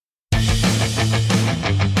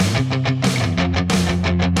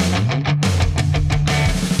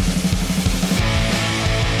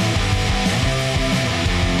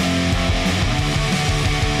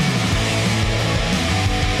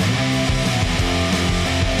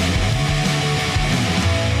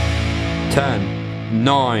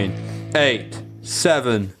9, 8,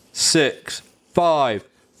 7, 6, 5,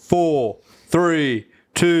 4, 3,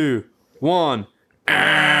 2, 1.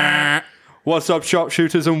 What's up,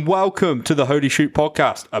 sharpshooters, and welcome to the Holy Shoot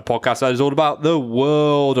Podcast, a podcast that is all about the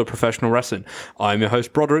world of professional wrestling. I'm your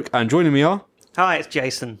host, Broderick, and joining me are... Hi, it's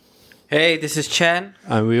Jason. Hey, this is Chen.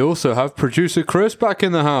 And we also have producer Chris back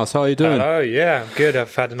in the house. How are you doing? Hello, yeah, I'm good.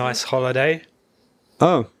 I've had a nice holiday.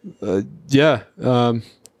 Oh, yeah.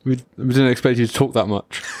 We didn't expect you to talk that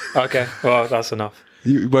much. Okay, well, that's enough.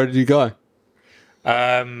 Where did you go?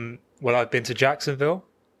 Well, I've been to Jacksonville.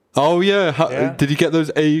 Oh, yeah. Yeah. Did you get those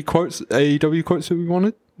AEW quotes that we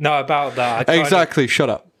wanted? No, about that. Exactly. Shut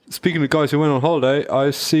up. Speaking of guys who went on holiday, I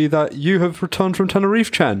see that you have returned from Tenerife,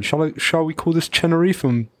 Chen. Shall we call this Tenerife?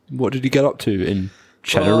 And what did you get up to in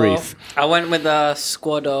Tenerife? Well, I went with a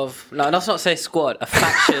squad of... No, let's not say squad. A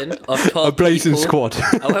faction of 12 A blazing people. squad.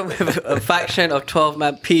 I went with a faction of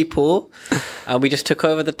 12-man people. And we just took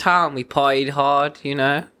over the town. We partied hard,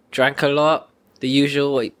 drank a lot. The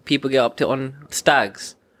usual what people get up to on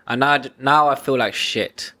stags. And now I feel like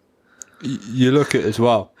shit. You look it as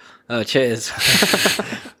well. Oh, cheers.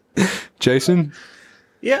 Jason?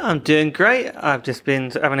 Yeah, I'm doing great. I've just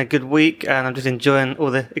been having a good week and I'm just enjoying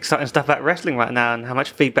all the exciting stuff about wrestling right now and how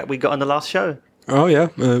much feedback we got on the last show. Oh, yeah.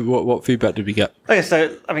 What feedback did we get? Okay,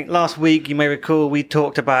 so I think last week, you may recall, we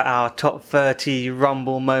talked about our top 30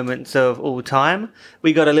 Rumble moments of all time.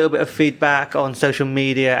 We got a little bit of feedback on social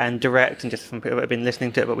media and direct and just from people that have been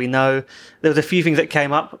listening to it, but we know there was a few things that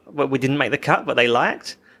came up, but we didn't make the cut, but they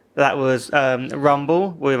liked. That was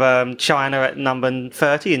Rumble with China at number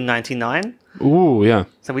 30 in 99. Ooh, yeah.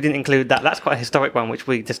 So we didn't include that. That's quite a historic one, which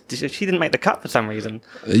she didn't make the cut for some reason.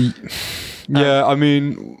 Yeah, I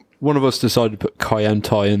mean, one of us decided to put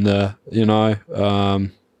Kaientai in there,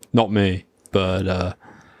 not me, but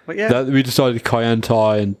yeah. we decided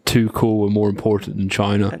Kaientai and Too Cool were more important than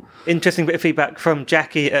China. Interesting bit of feedback from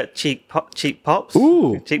Jackie at Cheap Pops.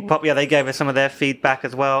 Ooh. Cheap Pop, yeah, they gave us some of their feedback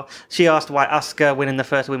as well. She asked why Asuka winning the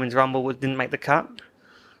first Women's Rumble didn't make the cut.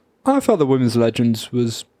 I felt the Women's Legends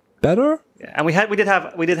was better. Yeah, and we did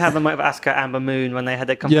have the moment of Asuka Amber Moon when they had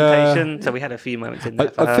their confrontation, so we had a few moments in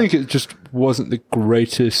there. I think it just wasn't the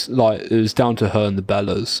greatest. Like, it was down to her and the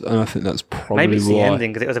Bellas, and I think that's probably maybe it's the why.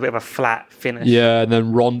 ending because it was a bit of a flat finish. Yeah, and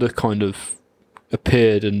then Ronda kind of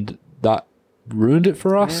appeared, and that ruined it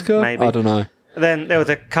for Asuka. maybe. I don't know. Then there was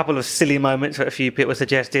a couple of silly moments that a few people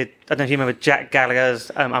suggested. I don't know if you remember Jack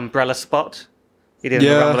Gallagher's umbrella spot. He did in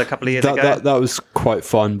the Rumble a couple of years ago. That was quite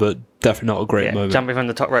fun, but definitely not a great moment. Jumping from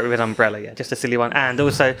the top rope with his umbrella, just a silly one. And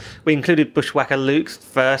also, we included Bushwhacker Luke's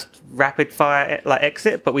first rapid fire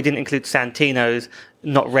exit, but we didn't include Santino's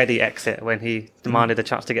not ready exit when he demanded a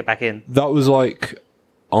chance to get back in. That was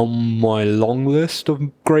on my long list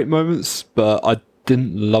of great moments, but I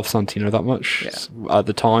didn't love Santino that much at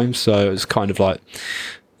the time, so it was kind of like...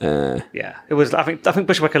 Yeah, it was. I think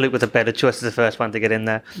Bushwhacker Luke was a better choice as the first one to get in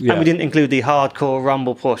there, Yeah. and we didn't include the hardcore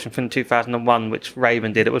Rumble portion from 2001, which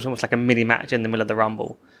Raven did. It was almost like a mini match in the middle of the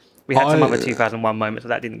Rumble. We had some other 2001 moments, but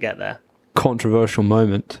that didn't get there. Controversial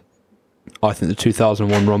moment. I think the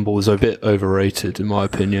 2001 Rumble was a bit overrated, in my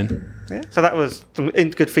opinion. Yeah, so that was some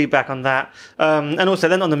good feedback on that. And also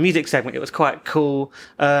then on the music segment, it was quite cool.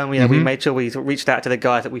 We made sure we reached out to the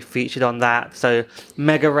guys that we featured on that. So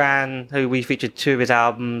Mega Ran, who we featured 2 of his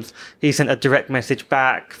albums, he sent a direct message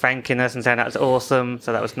back thanking us and saying that was awesome.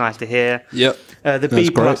 So that was nice to hear. Yep. The B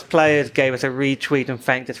Plus players gave us a retweet and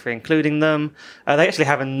thanked us for including them. They actually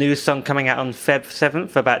have a new song coming out on Feb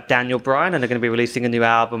 7th about Daniel Bryan, and they're going to be releasing a new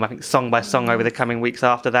album, I think song by song over the coming weeks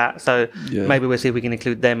after that. So maybe we'll see if we can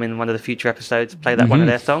include them in one of the future episodes, play that one of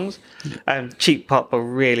their songs. Cheap Pop were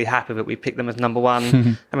really happy that we picked them as number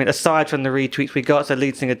 1. I mean, aside from the retweets we got, so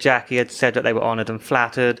lead singer Jackie had said that they were honoured and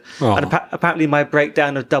flattered. And apparently my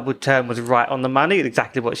breakdown of Double Turn was right on the money,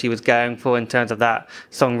 exactly what she was going for in terms of that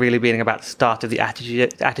song really being about the start of the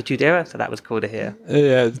Attitude Era, so that was cool to hear.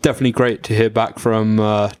 Yeah, it's definitely great to hear back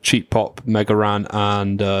from Cheap Pop, Mega Ran,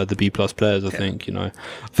 and the B Plus players. I think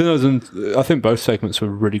I think both segments were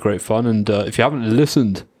really great fun. And if you haven't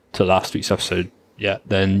listened to last week's episode yet,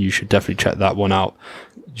 then you should definitely check that one out.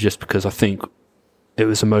 Just because I think it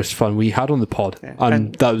was the most fun we had on the pod,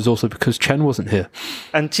 and that was also because Chen wasn't here.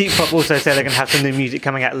 And Cheap Pop also said they're going to have some new music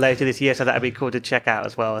coming out later this year, so that'd be cool to check out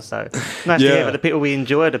as well. So nice to hear that the people we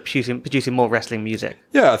enjoyed are producing more wrestling music.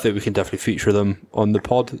 Yeah, I think we can definitely feature them on the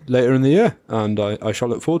pod later in the year, and I shall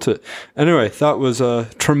look forward to it. Anyway, that was a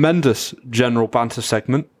tremendous general banter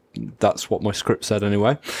segment. That's what my script said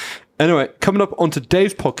anyway. Anyway, coming up on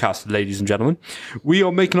today's podcast, ladies and gentlemen, we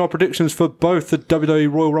are making our predictions for both the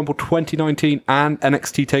WWE Royal Rumble 2019 and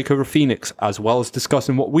NXT TakeOver Phoenix, as well as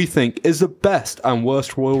discussing what we think is the best and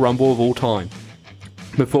worst Royal Rumble of all time,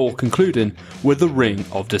 before concluding with the Ring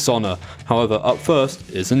of Dishonor. However, up first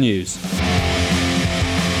is the news.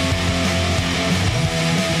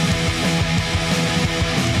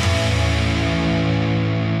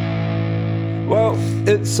 Well,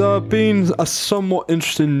 it's been a somewhat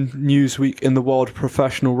interesting news week in the world of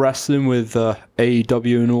professional wrestling with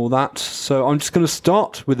AEW and all that. So I'm just going to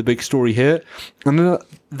start with the big story here. And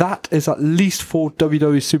that is at least 4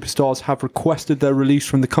 WWE superstars have requested their release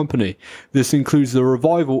from the company. This includes The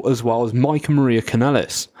Revival as well as Mike and Maria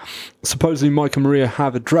Kanellis. Supposedly Mike and Maria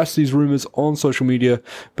have addressed these rumours on social media,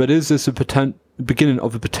 but is this a beginning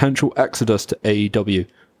of a potential exodus to AEW?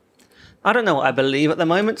 I don't know what I believe at the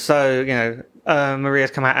moment. So,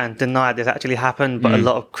 Maria's come out and denied this actually happened, but a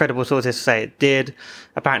lot of credible sources say it did.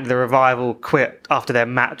 Apparently, The Revival quit after their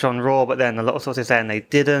match on Raw, but then a lot of sources saying they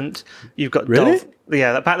didn't. You've got Really?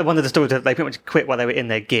 Yeah, apparently one of the stories that they pretty much quit while they were in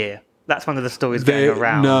their gear. That's one of the stories going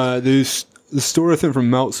around. No, the story I think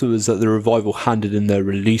from Meltzer was that The Revival handed in their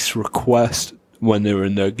release request when they were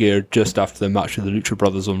in their gear just after their match with the Lucha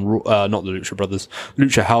Brothers on Raw, not the Lucha Brothers,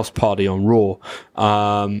 Lucha House Party on Raw.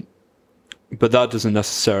 But that doesn't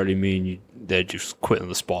necessarily mean they're just quit on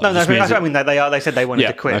the spot. No, I mean they said they wanted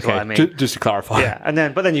to quit. Okay. Is what I mean. Just to clarify. Yeah,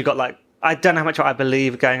 but then you've got I don't know how much I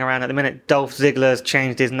believe going around at the minute. Dolph Ziggler's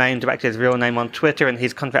changed his name to back to his real name on Twitter, and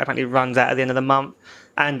his contract apparently runs out at the end of the month.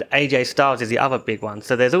 And AJ Styles is the other big one.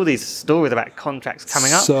 So there's all these stories about contracts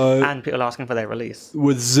coming up and people asking for their release.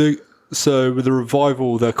 With The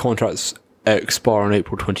Revival, their contracts expire in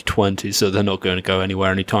April 2020, so they're not going to go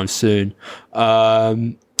anywhere anytime soon.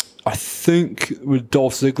 I think with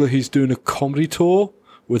Dolph Ziggler, he's doing a comedy tour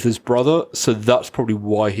with his brother, so that's probably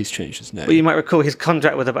why he's changed his name. Well, you might recall his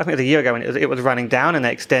contract was, I think it was a year ago, when it was running down and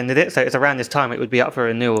they extended it, so it's around this time it would be up for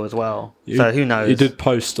renewal as well. So who knows? He did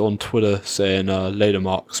post on Twitter saying later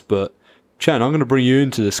marks, but Chen, I'm going to bring you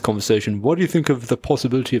into this conversation. What do you think of the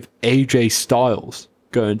possibility of AJ Styles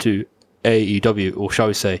going to AEW, or shall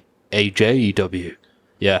we say AJEW?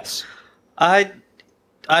 Yes.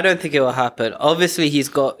 I don't think it will happen. Obviously, he's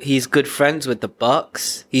good friends with the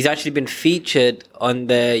Bucks. He's actually been featured on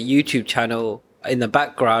their YouTube channel in the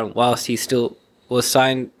background whilst he still is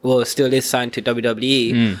signed to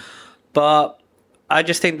WWE. But I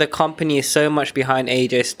just think the company is so much behind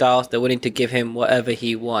AJ Styles, they're willing to give him whatever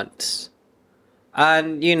he wants.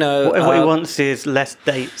 And, what he wants is less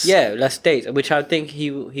dates. Yeah, less dates, which I think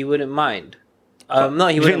he wouldn't mind. He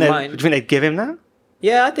wouldn't mind. Do you think they'd give him that?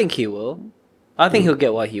 Yeah, I think he will. I think he'll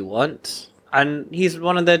get what he wants. And he's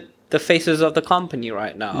one of the faces of the company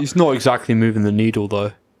right now. He's not exactly moving the needle,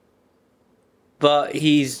 though. But if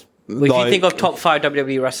you think of top 5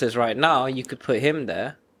 WWE wrestlers right now, you could put him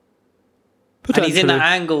there. And he's in the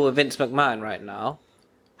angle with Vince McMahon right now.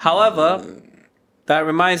 However, that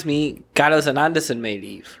reminds me, Gallows and Anderson may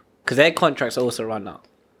leave. Because their contracts also run out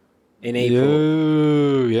in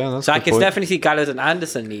April. Yeah, that's so I can definitely see Gallows and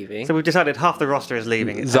Anderson leaving. So we've decided half the roster is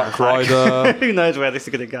leaving. Zack Ryder. Who knows where this is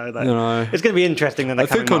going to go, though. It's going to be interesting. I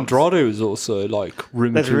think Andrade was also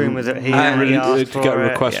rumored. There's rumours that he to get a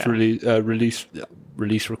request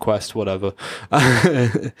release request, whatever.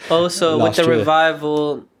 Also, with the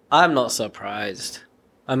Revival, I'm not surprised.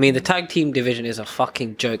 I mean, the tag team division is a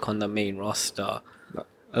fucking joke on the main roster.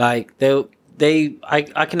 I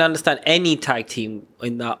can understand any tag team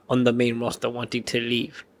on the main roster wanting to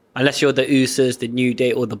leave, unless you're the Usos, the New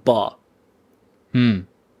Day, or the Bar.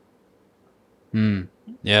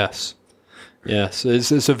 Yes.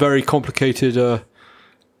 It's a very complicated,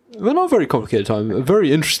 not very complicated time, a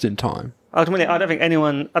very interesting time. Ultimately, I don't think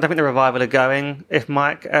the Revival are going. If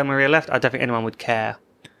Mike and Maria left, I don't think anyone would care.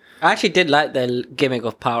 I actually did like their gimmick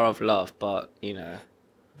of Power of Love, but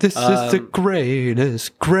This is the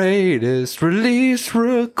greatest release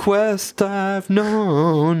request I've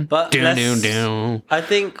known. But I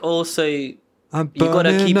think also you got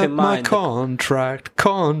to keep in mind contract.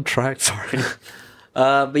 Sorry.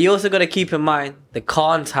 But you also got to keep in mind the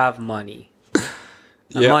Khans have money.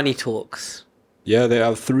 And money talks. Yeah, they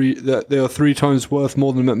are 3 times worth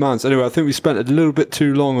more than McMahon's. Anyway, I think we spent a little bit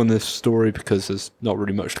too long on this story because there's not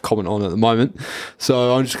really much to comment on at the moment.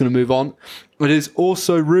 So I'm just going to move on. It is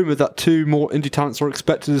also rumoured that 2 more indie talents are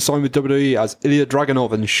expected to sign with WWE, as Ilya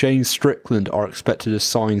Dragunov and Shane Strickland are expected to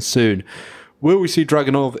sign soon. Will we see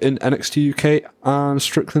Dragunov in NXT UK and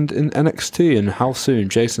Strickland in NXT, and how soon,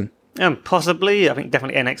 Jason? Possibly. I think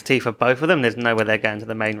definitely NXT for both of them. There's no way they're going to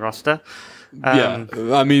the main roster. Yeah,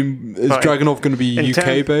 I mean, is but Dragunov going to be in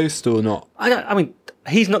UK based or not? I mean,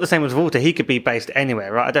 he's not the same as Walter. He could be based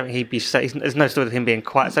anywhere, right? I don't think he'd be. There's no story of him being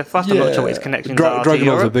quite so fast. I'm not sure what his connections are to Dragunov's a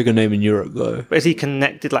Europe. bigger name in Europe, though. But is he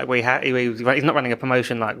connected like he's not running a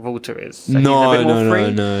promotion like Walter is? So he's a No, bit more no,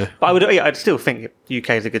 free. no. But I'd still think UK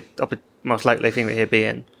is a good, most likely thing that he'd be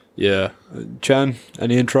in. Yeah. Chan,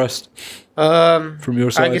 any interest Um, from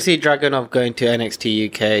your side? I can see Dragunov going to NXT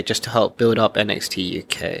UK just to help build up NXT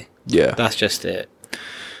UK. Yeah. That's just it.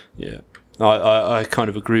 Yeah. I kind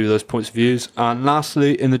of agree with those points of views. And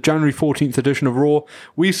lastly, in the January 14th edition of Raw,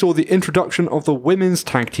 we saw the introduction of the Women's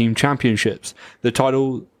Tag Team Championships. The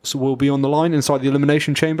titles will be on the line inside the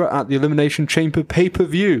Elimination Chamber at the Elimination Chamber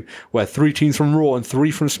pay-per-view, where 3 teams from Raw and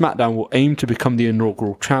 3 from SmackDown will aim to become the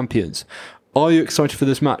inaugural champions. Are you excited for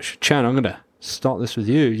this match? Chan, I'm going to start this with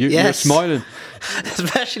you. You're Yes. smiling.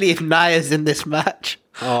 Especially if Naya's in this match.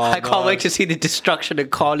 I can't wait to see the destruction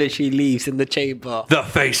and carnage she leaves in the chamber. The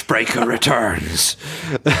Facebreaker returns.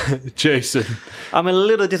 Jason. I'm a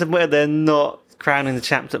little disappointed they're not crowning the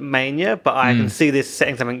champs at Mania, but I can see this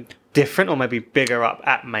setting something different or maybe bigger up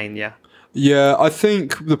at Mania. Yeah, I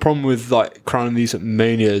think the problem with like crowning these at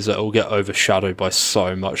Mania is that it will get overshadowed by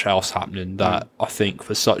so much else happening that I think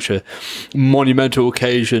for such a monumental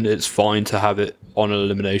occasion, it's fine to have it on an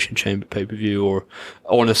Elimination Chamber pay-per-view or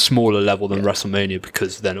on a smaller level than WrestleMania,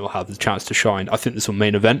 because then it will have the chance to shine. I think this will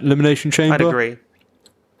main event Elimination Chamber. I'd agree.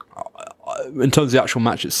 In terms of the actual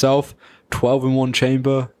match itself, 12 in one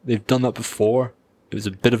chamber. They've done that before. It was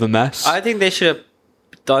a bit of a mess. I think they should have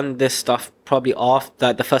done this stuff probably after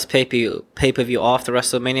like the first pay-per-view after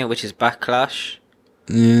WrestleMania, which is Backlash.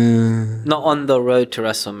 Yeah. Not on the road to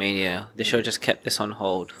WrestleMania. They should have just kept this on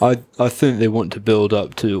hold. I think they want to build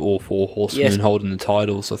up to all 4 horsemen Yes. holding the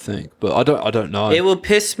titles, I think. But I don't know. It will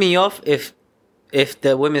piss me off if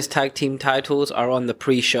the women's tag team titles are on the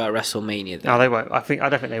pre-show at WrestleMania. Then. No, they won't. I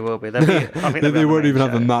don't think they will be. They'll be I think they'll be They on won't the even main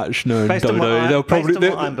have a show. match. No, in Based on what WWE. I- They'll based probably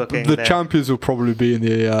on what I'm booking, the they're- champions will probably be in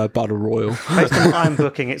the Battle Royal. Based on what I'm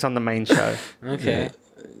booking, it's on the main show. Okay.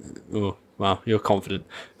 Oh wow, you're confident.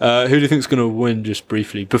 Who do you think's going to win? Just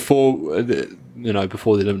briefly before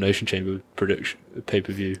before the Elimination Chamber prediction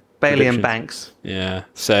pay-per-view. Bailey and predictions. Banks. Yeah,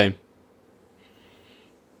 same.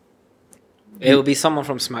 It will be someone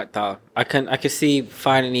from SmackDown. I can see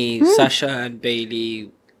finally Sasha and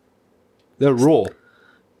Bailey. They're Raw.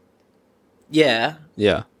 Yeah.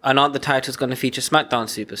 Yeah, And aren't the titles going to feature SmackDown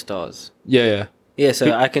superstars? yeah. Yeah,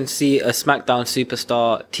 so I can see a SmackDown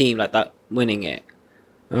superstar team like that winning it.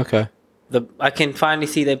 Okay. I can finally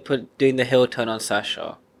see them doing the heel turn on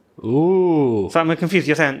Sasha. Ooh. So I'm confused.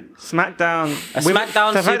 You're saying SmackDown...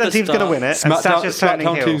 SmackDown so SmackDown team's superstar. going to win it, and Sasha's turning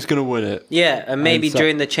SmackDown heel. team's going to win it. Yeah, and maybe And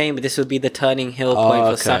during the chamber, this would be the turning heel point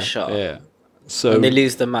for Sasha. Yeah. So And they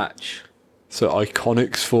lose the match. So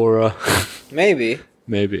iconics for Maybe.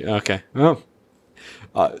 maybe. Okay. Well,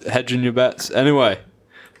 hedging your bets. Anyway,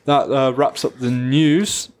 that wraps up the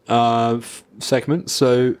news segment.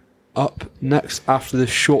 So up next after this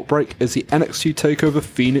short break is the NXT TakeOver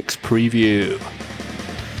Phoenix preview.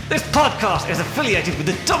 This podcast is affiliated with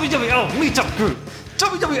the WWL Meetup Group.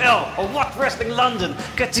 WWL, or What Wrestling London,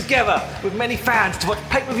 get together with many fans to watch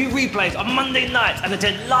pay-per-view replays on Monday nights and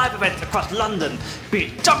attend live events across London, be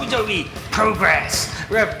it WWE, Progress,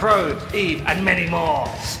 Rev Pro, Eve, and many more.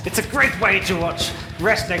 It's a great way to watch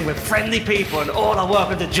wrestling with friendly people and all are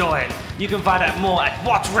welcome to join. You can find out more at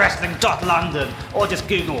whatwrestling.london or just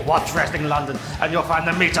Google What's Wrestling London and you'll find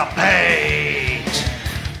the meetup page.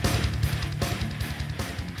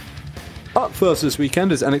 Up first this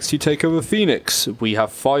weekend is NXT TakeOver Phoenix. We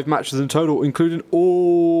have 5 matches in total, including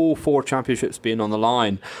all 4 championships being on the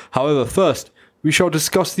line. However, first, we shall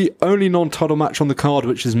discuss the only non-title match on the card,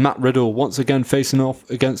 which is Matt Riddle once again facing off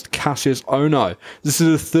against Cassius Ohno. This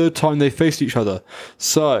is the 3rd time they faced each other.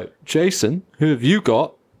 So, Jason, who have you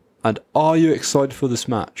got, and are you excited for this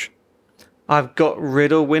match? I've got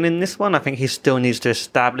Riddle winning this one. I think he still needs to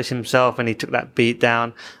establish himself, and he took that beat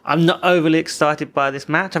down. I'm not overly excited by this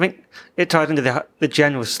match. I think it ties into the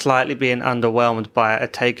general slightly being underwhelmed by a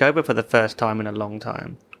takeover for the first time in a long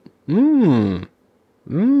time.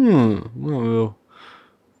 Well,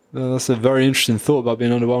 that's a very interesting thought about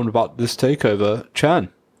being underwhelmed about this takeover. Chan?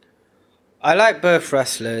 I like both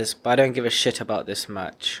wrestlers, but I don't give a shit about this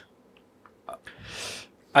match.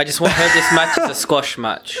 I just want this match as a squash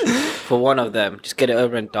match for one of them. Just get it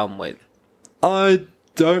over and done with. I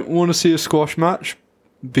don't want to see a squash match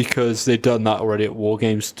because they've done that already at War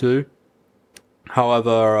Games 2.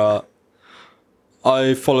 However,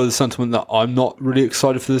 I follow the sentiment that I'm not really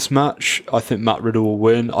excited for this match. I think Matt Riddle will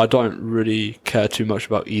win. I don't really care too much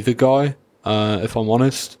about either guy, if I'm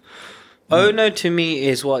honest. Ono to me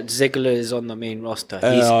is what Ziggler is on the main roster.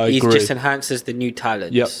 I He's agree. just enhances the new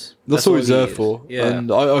talents. Yep. That's all he's there he is. for. Yeah. And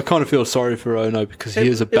I kind of feel sorry for Ono because he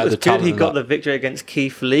is a It better was good talent. he than got that. the victory against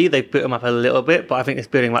Keith Lee. They put him up a little bit, but I think it's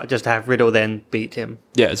building him up just to have Riddle then beat him.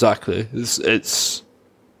 Yeah, exactly. It's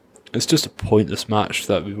just a pointless match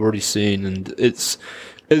that we've already seen, and it's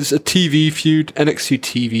a TV feud, NXT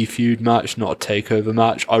TV feud match, not a takeover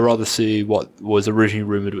match. I'd rather see what was originally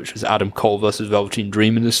rumored, which was Adam Cole versus Velveteen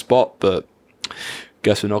Dream in this spot, but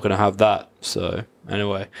guess we're not going to have that. So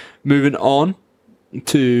anyway, moving on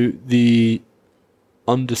to the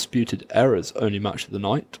Undisputed Era's only match of the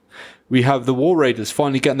night. We have the War Raiders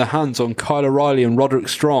finally getting their hands on Kyle O'Reilly and Roderick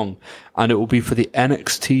Strong, and it will be for the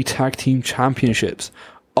NXT Tag Team Championships.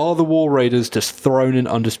 Are the War Raiders just thrown in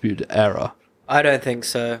Undisputed Era? I don't think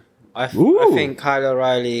so. I Ooh. think Kyle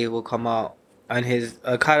O'Reilly will come out, and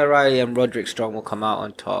Kyle O'Reilly and Roderick Strong will come out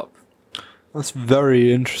on top. That's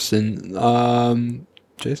very interesting.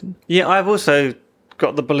 Jason? Yeah, I've also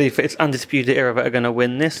got the belief that it's Undisputed Era that are going to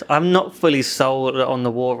win this. I'm not fully sold on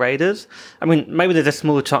the War Raiders. I mean, maybe there's a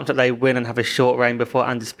small chance that they win and have a short reign before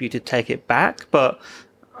Undisputed take it back, but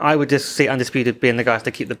I would just see Undisputed being the guys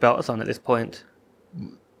to keep the belts on at this point.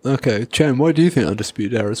 Okay, Chen, why do you think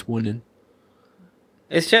Undisputed Era's winning?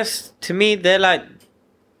 It's just, to me, they're like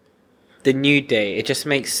the New Day. It just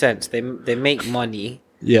makes sense. They make money.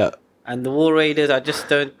 Yeah. And the War Raiders, I just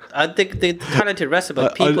don't... I think they're talented wrestlers,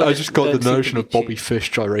 but people I just got don't the seem to notion be of Bobby tuned. Fish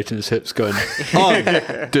gyrating his hips going,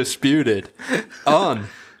 undisputed,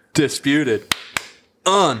 undisputed,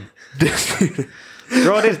 undisputed.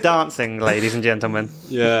 Rod is dancing, ladies and gentlemen.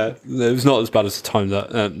 Yeah, it was not as bad as the time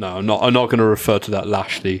that... no, I'm not going to refer to that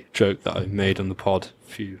Lashley joke that I made on the pod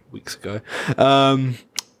a few weeks ago.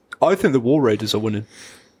 I think the War Raiders are winning.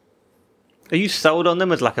 Are you sold on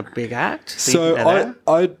them as like a big act? So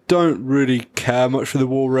I don't really care much for the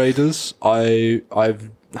War Raiders. I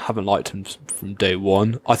haven't liked them from day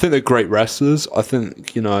one. I think they're great wrestlers. I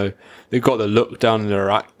think, they've got their look down and their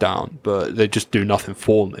act down, but they just do nothing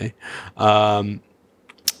for me.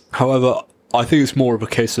 However, I think it's more of a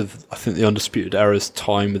case of, I think the Undisputed Era's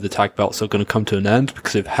time with the tag belts are going to come to an end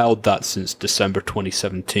because they've held that since December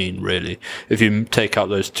 2017, really. If you take out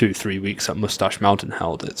those 2-3 weeks that Mustache Mountain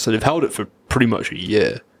held it. So they've held it for pretty much a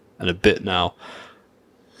year and a bit now.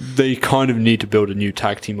 They kind of need to build a new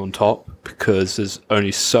tag team on top because there's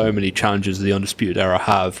only so many challenges the Undisputed Era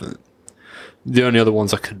have. The only other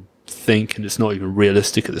ones I could think, and it's not even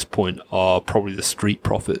realistic at this point, are probably the Street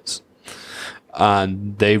Profits.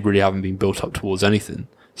 And they really haven't been built up towards anything.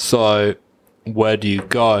 So where do you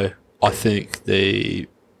go? I think they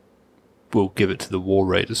will give it to the War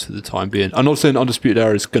Raiders for the time being. I'm not saying Undisputed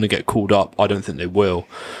Era is going to get called up. I don't think they will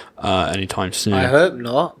anytime soon. I hope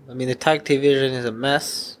not. I mean, the tag division is a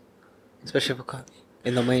mess, especially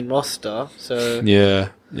in the main roster. So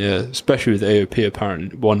Yeah, especially with AOP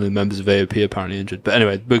apparently, one of the members of AOP apparently injured. But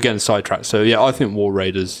anyway, we're getting sidetracked. So yeah, I think War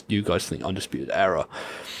Raiders. You guys think Undisputed Era.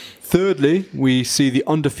 Thirdly, we see the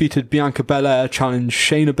undefeated Bianca Belair challenge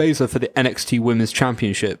Shayna Baszler for the NXT Women's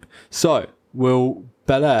Championship. So, will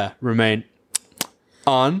Belair remain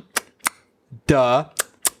undefeated?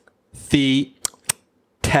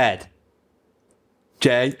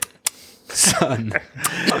 Jason.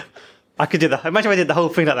 I could do that. Imagine if I did the whole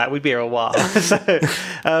thing like that. We'd be here a while. So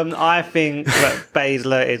I think that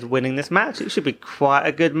Baszler is winning this match. It should be quite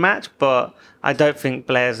a good match, but I don't think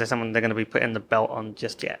Blair's is someone they're going to be putting the belt on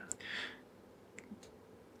just yet.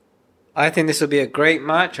 I think this will be a great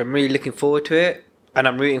match. I'm really looking forward to it. And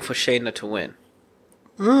I'm rooting for Shayna to win.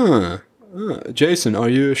 Jason, are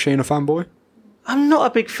you a Shayna fanboy? I'm not a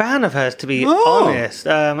big fan of hers, to be honest.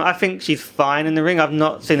 I think she's fine in the ring. I've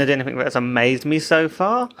not seen her do anything that's amazed me so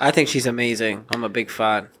far. I think she's amazing. I'm a big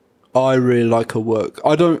fan. I really like her work.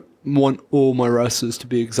 I don't want all my wrestlers to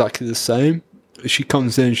be exactly the same. She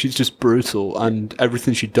comes in, she's just brutal, and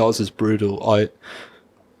everything she does is brutal.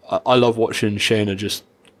 I love watching Shayna just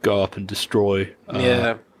go up and destroy.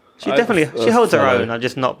 She holds her own. I've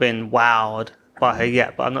just not been wowed by her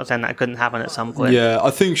yet, but I'm not saying that couldn't happen at some point. Yeah, I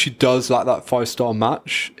think she does lack that 5-star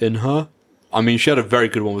match in her. I mean, she had a very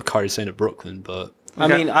good one with Kairi Sane at Brooklyn, but... I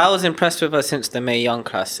mean, I was impressed with her since the Mae Young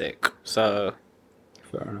Classic, so...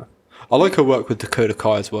 Fair enough. I like her work with Dakota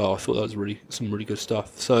Kai as well. I thought that was some really good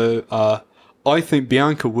stuff. So, I think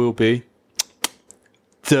Bianca will be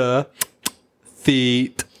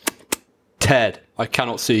defeated. I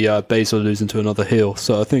cannot see Baszler losing to another heel,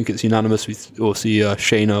 so I think it's unanimous. We'll see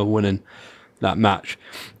Shayna winning that match.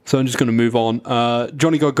 So I'm just going to move on.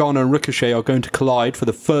 Johnny Gargano and Ricochet are going to collide for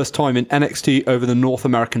the first time in NXT over the North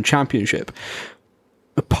American Championship.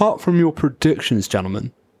 Apart from your predictions,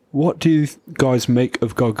 gentlemen, what do you guys make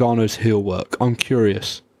of Gargano's heel work? I'm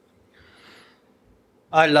curious.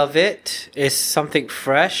 I love it. It's something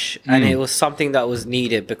fresh, and it was something that was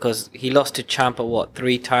needed because he lost to Ciampa,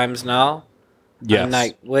 3 times now? Yes. And,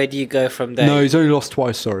 like, where do you go from there? No, he's only lost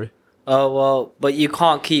twice, sorry. Oh, well, but you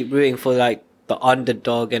can't keep rooting for, like, the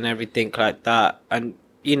underdog and everything like that. And,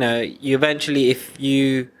 you know, you eventually, if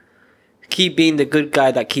you keep being the good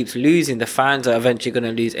guy that keeps losing, the fans are eventually going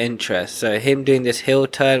to lose interest. So him doing this heel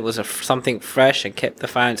turn was something fresh and kept the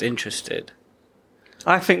fans interested.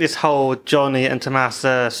 I think this whole Johnny and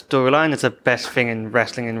Tommaso storyline is the best thing in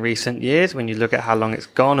wrestling in recent years when you look at how long it's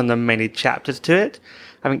gone and the many chapters to it.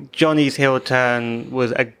 I think Johnny's heel turn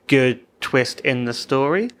was a good twist in the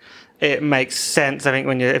story. It makes sense, I think,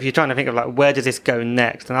 if you're trying to think of, like, where does this go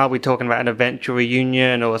next? And are we talking about an eventual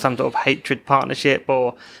reunion or some sort of hatred partnership,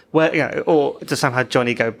 or where, you know, or does somehow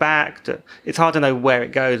Johnny go back? It's hard to know where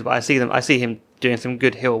it goes, but I see him doing some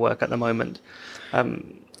good heel work at the moment.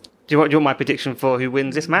 Do you want my prediction for who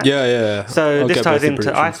wins this match? Yeah. So I'll this get ties both your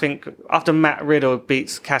into, I predictions. think, after Matt Riddle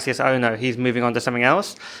beats Cassius Ohno, he's moving on to something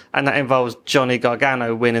else. And that involves Johnny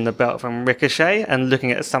Gargano winning the belt from Ricochet and looking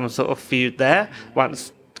at some sort of feud there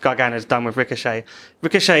once Gargano's done with Ricochet.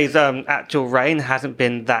 Ricochet's actual reign hasn't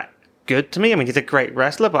been that good to me. I mean, he's a great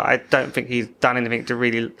wrestler, but I don't think he's done anything to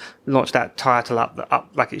really launch that title up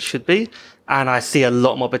like it should be. And I see a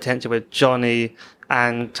lot more potential with Johnny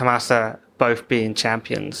and Tommaso both being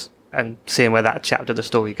champions and seeing where that chapter of the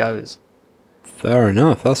story goes. Fair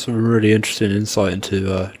enough. That's a really interesting insight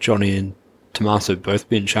into Johnny and Tommaso both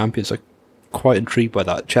being champions. I'm quite intrigued by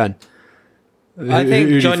that. Chen? I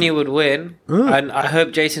think Johnny would win, Oh. and I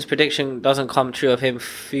hope Jason's prediction doesn't come true of him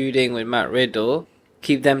feuding with Matt Riddle.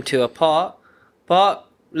 Keep them two apart, but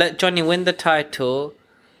let Johnny win the title,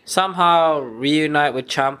 somehow reunite with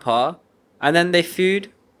Ciampa, and then they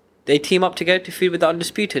team up together to feud with the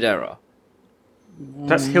Undisputed Era.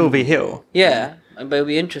 That's Hill v Hill. Yeah, but it'll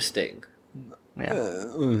be interesting. Yeah.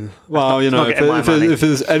 Well, you know, not getting my money. if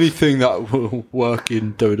there's anything that will work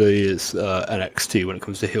in WWE, it's NXT when it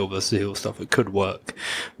comes to heel versus heel stuff. It could work,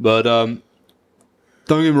 but don't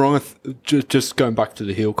get me wrong. Just going back to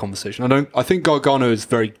the heel conversation, I think Gargano is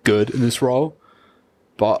very good in this role,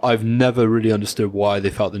 but I've never really understood why they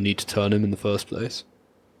felt the need to turn him in the first place.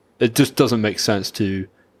 It just doesn't make sense to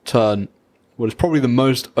turn what is probably the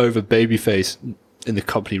most over babyface in the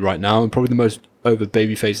company right now, and probably the most over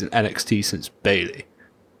babyface in NXT since Bayley.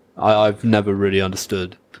 I've never really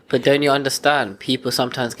understood. But don't you understand? People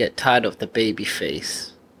sometimes get tired of the baby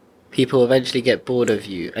face. People eventually get bored of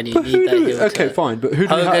you, and you But need that heel okay, turn. fine. But who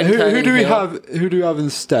do we Hogan have? Who turning do we heel. have? Who do we have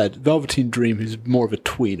instead? Velveteen Dream, who's more of a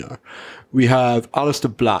tweener. We have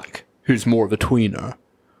Aleister Black, who's more of a tweener.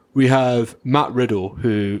 We have Matt Riddle,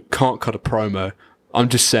 who can't cut a promo. I'm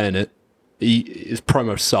just saying it. His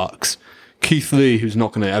promo sucks. Keith Lee, who's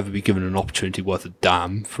not going to ever be given an opportunity worth a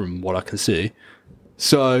damn, from what I can see.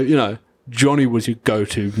 So, you know, Johnny was your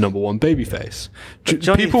go-to number one babyface.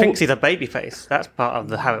 Johnny thinks he's a babyface. That's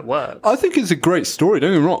part of how it works. I think it's a great story,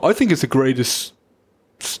 don't get me wrong. I think it's the greatest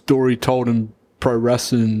story told in pro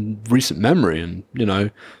wrestling in recent memory. And, you know,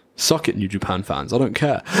 suck it, New Japan fans. I don't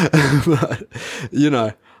care. But, you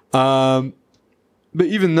know, but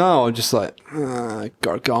even now, I'm just like,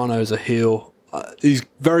 Gargano's a heel. He's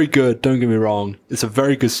very good, don't get me wrong. It's a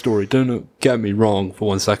very good story. Don't get me wrong for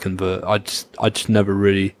 1 second, but I just never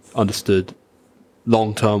really understood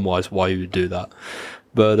long-term wise why you would do that.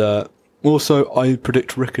 But also, I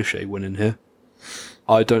predict Ricochet winning here.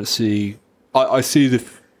 I don't see... I see the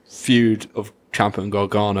feud of Ciampa and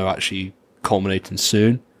Gargano actually culminating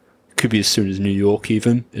soon. Could be as soon as New York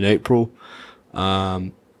even, in April.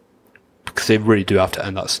 Because they really do have to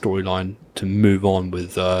end that storyline to move on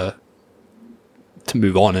with... to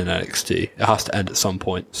move on in NXT. It has to end at some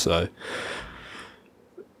point. So,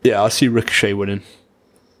 yeah, I see Ricochet winning.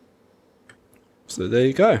 So there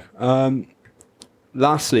you go.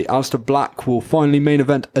 Lastly, Aleister Black will finally main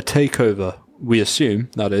event a takeover. We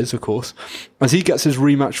assume, that is, of course, as he gets his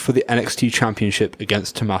rematch for the NXT Championship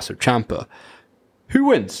against Tommaso Ciampa. Who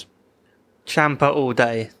wins? Ciampa all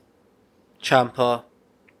day. Ciampa.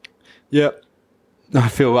 Yep. I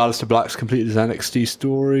feel Aleister Black's completed his NXT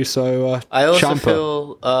story, so I also Ciampa.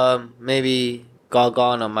 feel maybe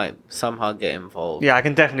Gargano might somehow get involved. Yeah, I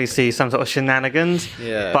can definitely see some sort of shenanigans.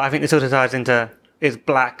 Yeah. But I think this also ties into, is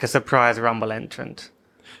Black a surprise Rumble entrant?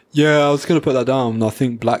 Yeah, I was going to put that down. I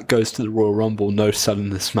think Black goes to the Royal Rumble, no selling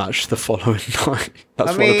this match the following night.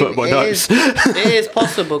 That's what I put in my notes. It is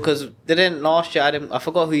possible because didn't last year I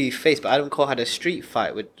forgot who he faced, but Adam Cole had a street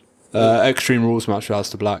fight with. Extreme Rules match with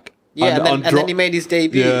Aleister Black. Yeah, and then he made his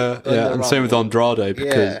debut. Yeah, and same with Andrade,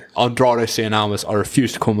 because Yeah. Andrade Cien Almas, I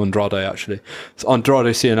refuse to call him Andrade actually. So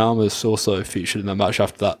Andrade Cien Almas also featured in that match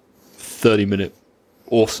after that 30-minute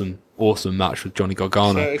awesome match with Johnny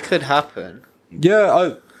Gargano. So it could happen.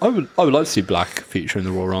 Yeah, I would like to see Black feature in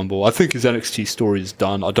the Royal Rumble. I think his NXT story is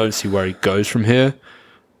done. I don't see where he goes from here,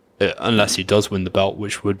 unless he does win the belt,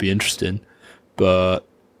 which would be interesting. But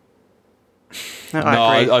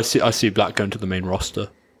I agree. I see Black going to the main roster.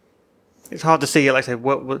 It's hard to see, like I say,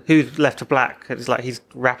 who's left to Black. It's like he's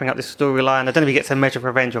wrapping up this storyline. I don't know if he gets a measure of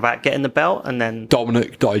revenge without getting the belt, and then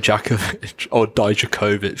Dominic Dijakovic or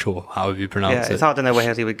Dijakovic or however you pronounce it. it's hard to know where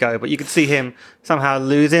else he would go. But you could see him somehow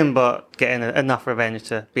losing, but getting enough revenge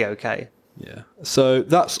to be okay. Yeah. So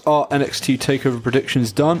that's our NXT TakeOver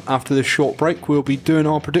predictions done. After this short break, we'll be doing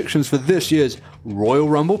our predictions for this year's Royal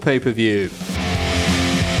Rumble pay-per-view.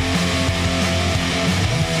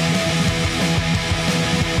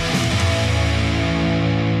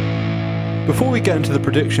 Before we get into the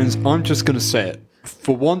predictions, I'm just going to say it.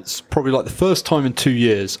 For once, probably like the first time in 2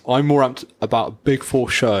 years, I'm more amped about a Big Four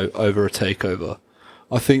show over a takeover.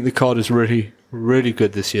 I think the card is really, really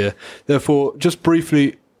good this year. Therefore, just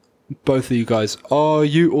briefly, both of you guys, are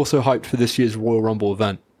you also hyped for this year's Royal Rumble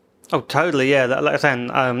event? Oh, totally, yeah. Like I was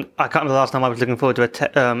saying, I can't remember the last time I was looking forward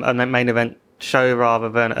to a main event show rather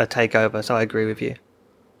than a takeover, so I agree with you.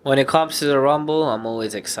 When it comes to the Rumble, I'm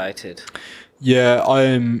always excited. Yeah, I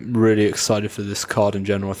am really excited for this card in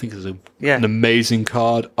general. I think it's an amazing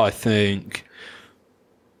card. I think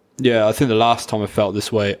the last time I felt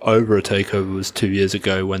this way over a takeover was 2 years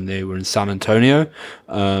ago when they were in San Antonio.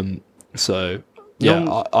 I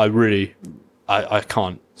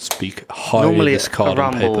can't speak highly Normally, of this card a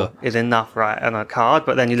on Rumble paper. is enough, right, on a card,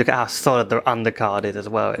 but then you look at how solid the undercard is as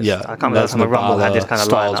well. I can't remember the last time a Rumble had this kind of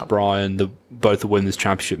Styles, lineup. Bryan, both the women's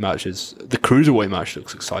championship matches. The cruiserweight match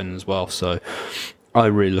looks exciting as well, so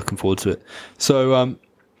I'm really looking forward to it. So,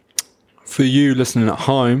 for you listening at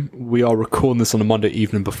home, we are recording this on a Monday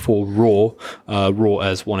evening before Raw. Raw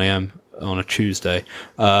airs 1 a.m. on a Tuesday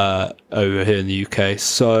over here in the UK.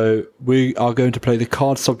 So we are going to play the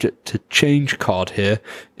card subject to change card here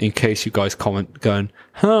in case you guys comment going,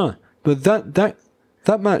 but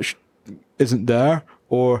that match isn't there,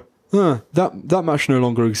 or that match no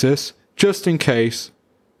longer exists, just in case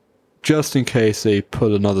they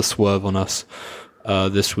put another swerve on us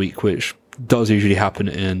this week, which does usually happen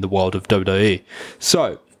in the world of WWE.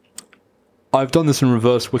 So I've done this in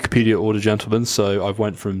reverse Wikipedia order, gentlemen, so I've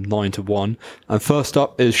went from 9 to 1. And first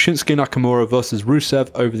up is Shinsuke Nakamura versus Rusev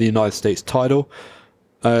over the United States title.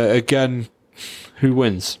 Again, who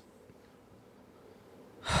wins?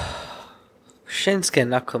 Shinsuke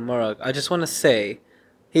Nakamura, I just want to say,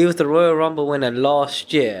 he was the Royal Rumble winner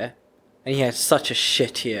last year, and he had such a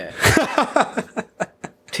shit year.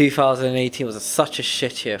 2018 was such a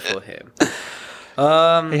shit year for him.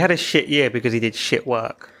 He had a shit year because he did shit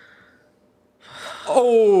work.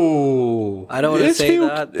 Oh! I don't want to say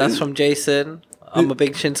that. That's from Jason. I'm a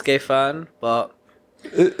big Shinsuke fan, but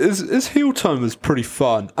His heel turn was pretty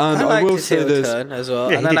fun, and I I liked will his say heel this: turn as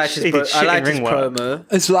well. Yeah, And I liked he did shit in his ring work.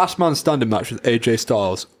 promo. his last man standing match with AJ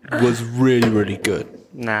Styles was really, really good.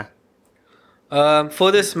 Nah.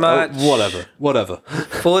 For this match, Whatever.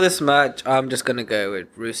 For this match, I'm just gonna go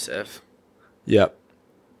with Rusev. Yep.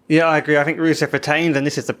 Yeah, I agree. I think Rusev retained, and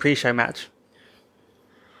this is the pre-show match.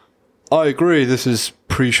 I agree. This is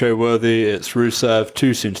pre-show worthy. It's Rusev,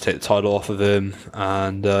 too soon to take the title off of him,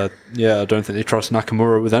 and I don't think they trust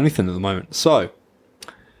Nakamura with anything at the moment. So,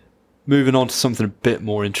 moving on to something a bit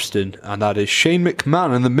more interesting, and that is Shane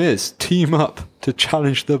McMahon and The Miz team up to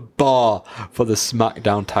challenge The Bar for the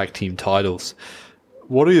SmackDown Tag Team titles.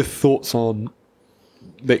 What are your thoughts on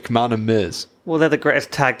McMahon and Miz? Well, they're the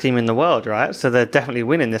greatest tag team in the world, right? So they're definitely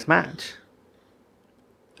winning this match.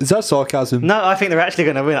 Is that sarcasm? No, I think they're actually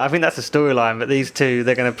going to win. I think that's the storyline, but these two,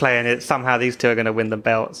 they're going to play in it. Somehow these two are going to win the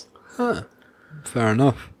belts. Fair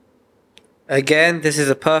enough. Again, this is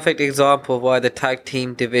a perfect example of why the tag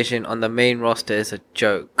team division on the main roster is a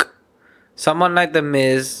joke. Someone like The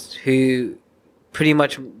Miz, who pretty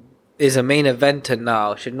much is a main eventer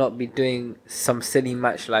now, should not be doing some silly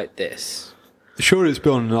match like this. Surely it's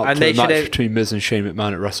building up And to a they should match have- between Miz and Shane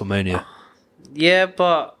McMahon at WrestleMania. Yeah,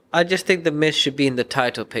 but I just think The Miz should be in the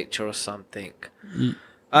title picture or something.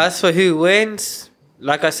 As for who wins,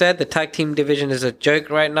 like I said, the tag team division is a joke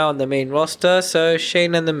right now on the main roster, so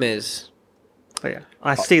Shane and The Miz. But yeah.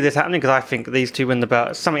 I see this happening because I think these two win the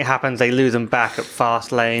belt. Something happens, they lose them back at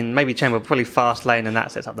Fastlane. Maybe Chamber, probably Fastlane, and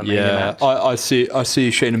that sets up the main match. I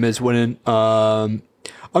see Shane and Miz winning.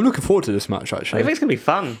 I'm looking forward to this match, I actually. think it's going to be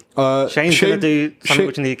fun. Shane's going to do something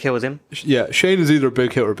which nearly kills him. Yeah, Shane is either a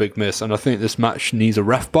big hit or a big miss, and I think this match needs a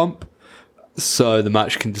ref bump, so the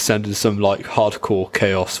match can descend into some like hardcore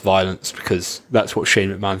chaos violence, because that's what Shane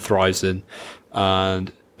McMahon thrives in.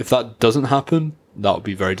 And if that doesn't happen, that would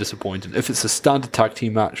be very disappointing. If it's a standard tag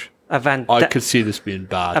team match, I could see this being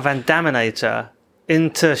bad. A Van Daminator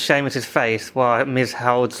into Sheamus' face while Miz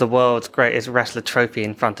holds the world's greatest wrestler trophy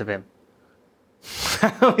in front of him.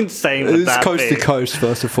 How insane would that be? It's coast to coast,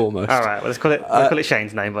 first and foremost. All right, well, let's call it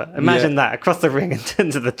Shane's name, but imagine that across the ring and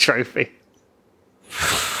into the trophy.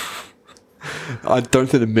 I don't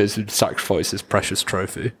think the Miz would sacrifice his precious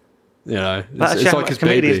trophy. You know, That's it's like his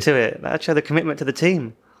committed baby. he is to it. That'd show the commitment to the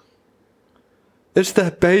team. It's their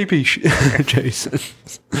baby, Jason.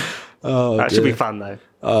 That should be fun, though.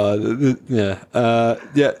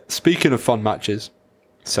 Yeah. Speaking of fun matches,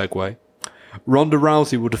 segue. Ronda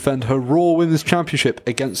Rousey will defend her Raw Women's Championship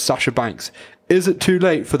against Sasha Banks. Is it too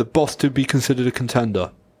late for the boss to be considered a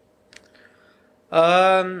contender?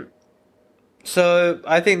 So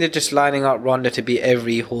I think they're just lining up Ronda to be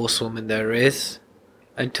every horsewoman there is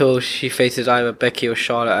until she faces either Becky or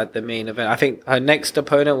Charlotte at the main event. I think her next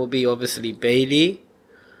opponent will be obviously Bayley,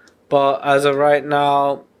 but as of right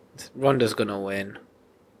now, Ronda's gonna win.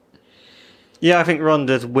 Yeah, I think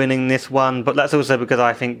Ronda's winning this one, but that's also because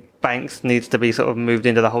I think Banks needs to be sort of moved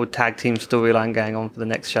into the whole tag team storyline going on for the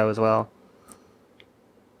next show as well.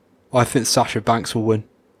 I think Sasha Banks will win.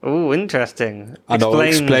 Oh, interesting. And I'll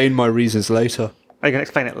explain my reasons later. Oh, you can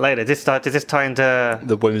explain it later. Does this tie into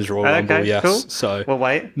the Women's Royal Rumble? Yes. Cool. So we'll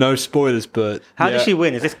wait. No spoilers, but how does she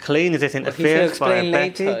win? Is this clean? Is this interference by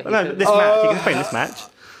Becky? Later. No, this match. You can explain this match.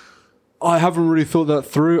 I haven't really thought that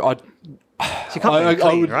through. She can't be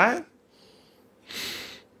clean, right?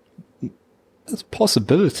 It's a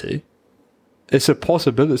possibility. It's a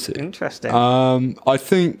possibility. Interesting. I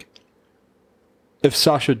think if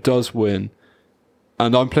Sasha does win,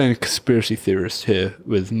 and I'm playing a conspiracy theorist here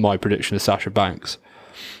with my prediction of Sasha Banks.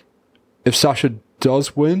 If Sasha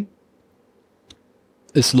does win,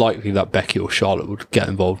 it's likely that Becky or Charlotte would get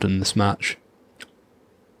involved in this match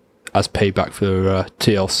as payback for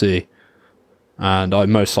TLC. And I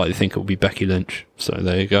most likely think it will be Becky Lynch. So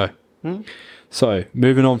there you go. So,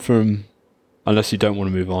 moving on from... Unless you don't want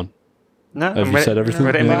to move on. No, have you said everything?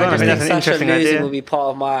 I think that's an Sasha interesting losing idea. will be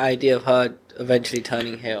part of my idea of her eventually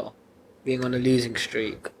turning heel, being on a losing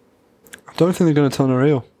streak. I don't think they're going to turn her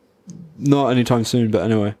heel. Not anytime soon, but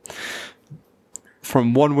anyway.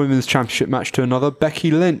 From one women's championship match to another,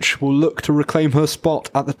 Becky Lynch will look to reclaim her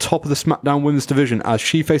spot at the top of the SmackDown Women's division as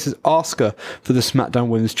she faces Asuka for the SmackDown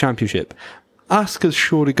Women's Championship. Asuka's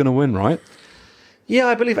surely going to win, right? Yeah,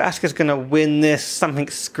 I believe Asuka's going to win this. Something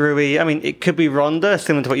screwy. I mean, it could be Ronda,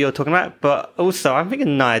 similar to what you're talking about, but also I'm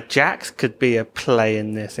thinking Nia Jax could be a play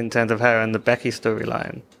in this in terms of her and the Becky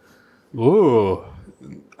storyline. Ooh.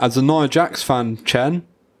 As a Nia Jax fan, Chen?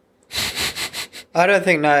 I don't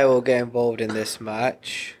think Nia will get involved in this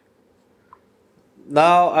match.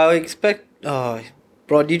 Now, I expect... Oh,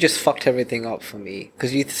 bro, you just fucked everything up for me.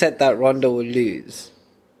 Because you said that Ronda will lose.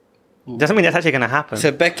 Doesn't mean that's actually going to happen.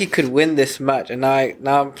 So Becky could win this match, and now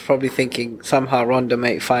I'm probably thinking somehow Ronda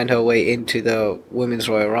may find her way into the Women's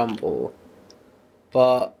Royal Rumble.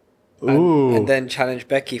 But... And then challenge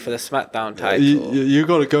Becky for the SmackDown title. You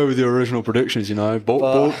got to go with your original predictions, you know.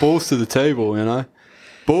 Balls to the table, you know.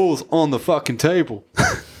 Balls on the fucking table.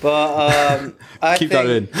 But I Keep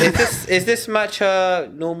think, that in. Is this match a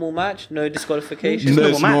normal match? No disqualification? No,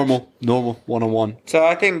 it's normal, one-on-one. So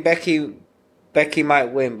I think Becky might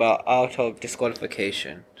win, but out of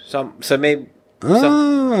disqualification. So maybe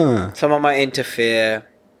someone might interfere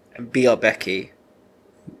and beat up Becky.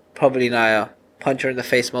 Probably Nia. Punch her in the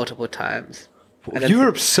face multiple times. You're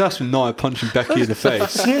obsessed with Nia punching Becky in the face.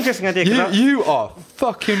 It's an interesting idea. You are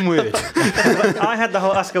fucking weird. I had the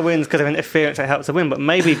whole Asuka wins because of interference that helps her win, but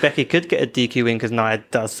maybe Becky could get a DQ win because Nia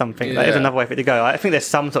does something. Yeah. That is another way for it to go. I think there's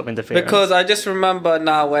some sort of interference. Because I just remember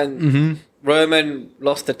now when Roman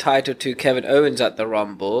lost the title to Kevin Owens at the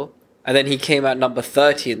Rumble, and then he came out number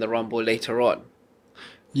 30 in the Rumble later on.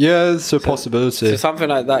 Yeah, it's a possibility. So something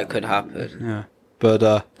like that could happen. Yeah,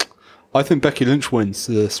 but I think Becky Lynch wins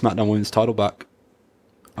the SmackDown Women's title back.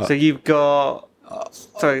 So you've got...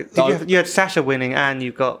 you had Sasha winning and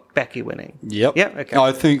you've got Becky winning. Yep. Yep, okay.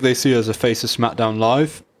 I think they see her as a face of SmackDown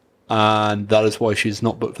Live, and that is why she's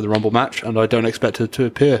not booked for the Rumble match, and I don't expect her to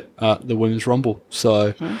appear at the Women's Rumble.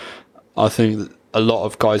 So I think that a lot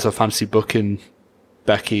of guys are fantasy booking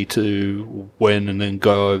Becky to win and then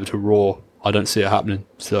go over to Raw. I don't see it happening.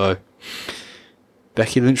 So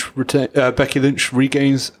Becky Lynch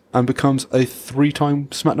regains and becomes a 3-time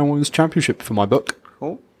SmackDown Women's Championship for my book.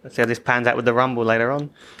 Cool. Let's see how this pans out with the Rumble later on.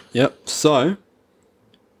 Yep. So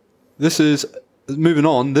this is moving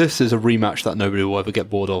on. This is a rematch that nobody will ever get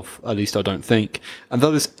bored of. At least I don't think. And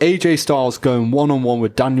that is AJ Styles going one-on-one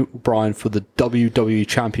with Daniel Bryan for the WWE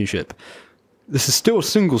Championship. This is still a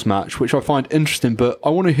singles match, which I find interesting, but I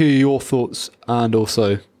want to hear your thoughts and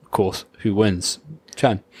also, of course, who wins.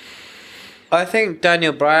 Chan. I think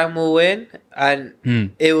Daniel Bryan will win, and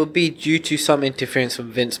it will be due to some interference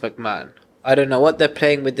from Vince McMahon. I don't know what they're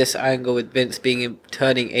playing with this angle with Vince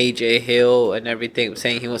turning AJ heel and everything,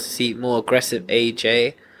 saying he wants to see more aggressive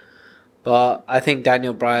AJ. But I think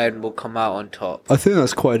Daniel Bryan will come out on top. I think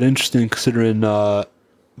that's quite interesting considering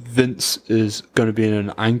Vince is going to be in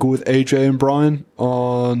an angle with AJ and Bryan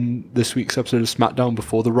on this week's episode of SmackDown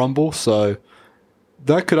before the Rumble. So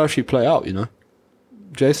that could actually play out, you know.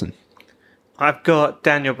 Jason. I've got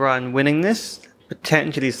Daniel Bryan winning this.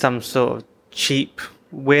 Potentially some sort of cheap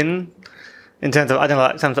win. In terms of, I don't know,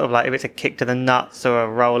 like some sort of like if it's a kick to the nuts or a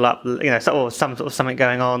roll up, you know, or some sort of something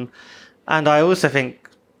going on. And I also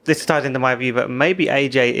think this ties into my view, but maybe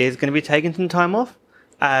AJ is going to be taking some time off,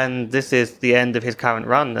 and this is the end of his current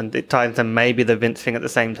run, and it ties into maybe the Vince thing at the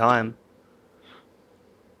same time.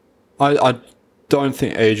 I don't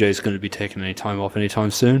think AJ is going to be taking any time off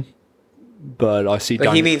anytime soon, but I see.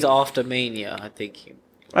 But he means after Mania, I think.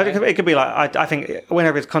 I think it could be like I think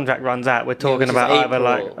whenever his contract runs out, we're talking about either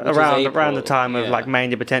like around the time of like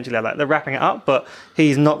Mania potentially, like they're wrapping it up, but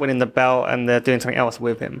he's not winning the belt and they're doing something else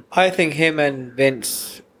with him. I think him and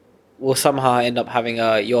Vince will somehow end up having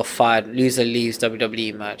a "you're fired, loser leaves"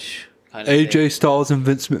 WWE match. Kind of AJ thing. Styles and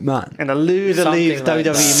Vince McMahon. And a loser Something leaves like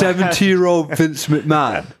WWE. that. 70-year-old Vince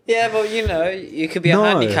McMahon. Yeah, but you know, it could be a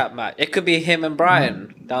handicap match. It could be him and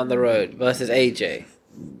Bryan down the road versus AJ.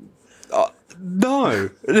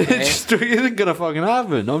 No, it just isn't gonna fucking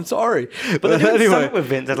happen. I'm sorry, But they're doing something with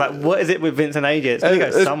Vince. It's like, what is it with Vince and AJ? It's going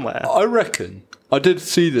to go somewhere. I reckon I did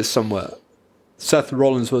see this somewhere. Seth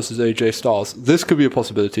Rollins versus AJ Styles. This could be a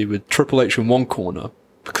possibility with Triple H in one corner,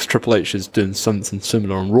 because Triple H is doing something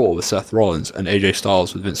similar on Raw with Seth Rollins, and AJ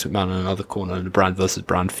Styles with Vince McMahon in another corner in a brand versus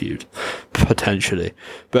brand feud, potentially.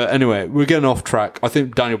 But anyway, we're getting off track. I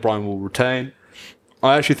think Daniel Bryan will retain.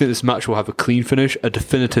 I actually think this match will have a clean finish, a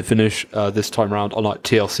definitive finish this time around, unlike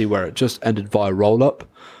TLC where it just ended via roll-up,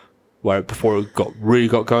 before it really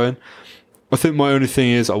got going. I think my only thing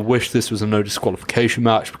is I wish this was a no disqualification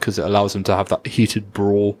match because it allows them to have that heated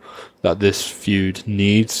brawl that this feud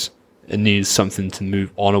needs. It needs something to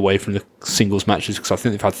move on away from the singles matches because I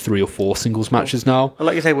think they've had 3 or 4 singles matches now. Well,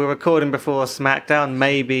 like you say, we're recording before SmackDown.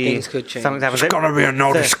 Maybe Things could change. something's happened. It's got to be a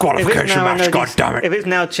no disqualification match, God damn it. If it's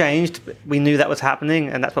now changed, we knew that was happening,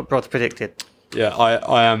 and that's what Brod's predicted. Yeah,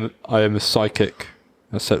 I am a psychic,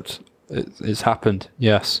 except it's happened.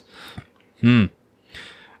 Yes.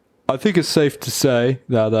 I think it's safe to say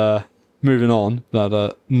that moving on,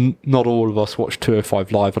 that not all of us watched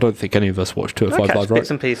 205 Live. I don't think any of us watched 205 Live, right?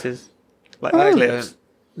 Bits and pieces, like clips.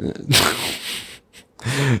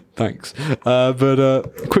 Thanks.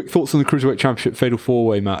 But quick thoughts on the Cruiserweight Championship Fatal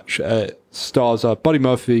 4-Way match. Stars Buddy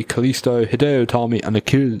Murphy, Kalisto, Hideo Itami, and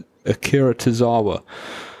Akira Tozawa.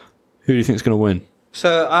 Who do you think is going to win?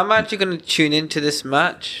 So I'm actually going to tune into this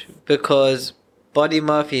match because Buddy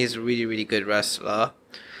Murphy is a really, really good wrestler.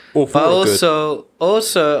 But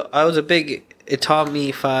also, I was a big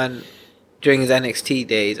Itami fan during his NXT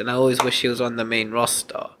days, and I always wish he was on the main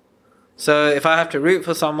roster. So if I have to root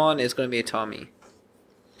for someone, it's going to be Itami.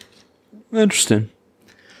 Interesting.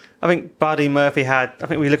 I think Buddy Murphy had. I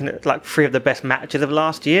think we were looking at like 3 of the best matches of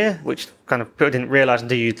last year, which kind of people didn't realise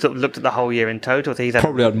until you sort of looked at the whole year in total. So he's had,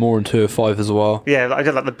 Probably had more in 205 as well. yeah, like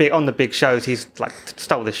the big shows, he's like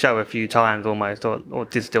stole the show a few times almost, or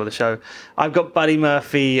did steal the show. I've got Buddy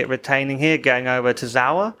Murphy retaining here, going over to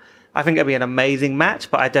Zawa. I think it'll be an amazing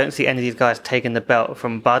match, but I don't see any of these guys taking the belt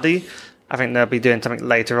from Buddy. I think they'll be doing something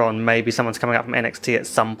later on. Maybe someone's coming up from NXT at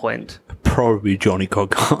some point. Probably Johnny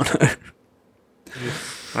Gargano.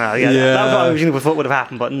 Well, yeah, that was what I originally thought would have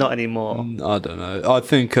happened, but not anymore. I don't know. I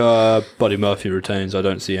think Buddy Murphy retains. I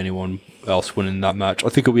don't see anyone else winning that match. I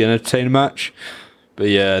think it'll be an entertaining match. But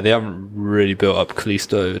yeah, they haven't really built up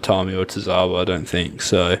Kalisto, Itami, or Tozawa, I don't think.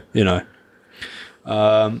 So, you know.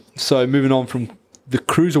 So moving on from the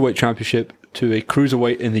Cruiserweight Championship to a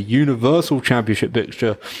Cruiserweight in the Universal Championship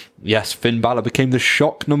picture. Yes, Finn Balor became the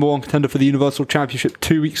shock #1 contender for the Universal Championship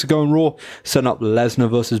 2 weeks ago on Raw, setting up Lesnar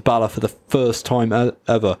versus Balor for the first time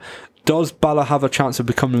ever. Does Balor have a chance of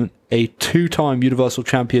becoming a 2-time Universal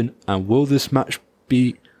Champion, and will this match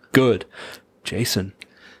be good. Jason.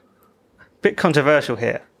 Bit controversial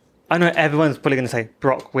here. I know everyone's probably going to say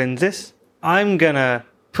Brock wins this. I'm going to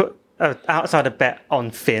put an outsider bet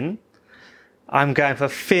on Finn. I'm going for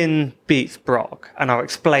Finn beats Brock, and I'll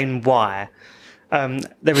explain why.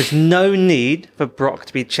 There is no need for Brock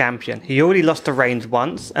to be champion. He already lost to Reigns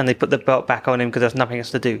once, and they put the belt back on him because there's nothing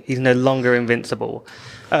else to do. He's no longer invincible.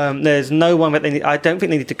 There's no one that I don't think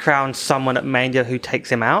they need to crown someone at Mania who takes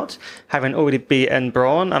him out, having already beaten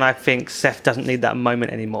Braun, and I think Seth doesn't need that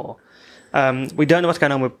moment anymore. We don't know what's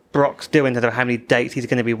going on with Brock's deal in terms of how many dates he's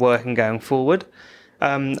going to be working going forward.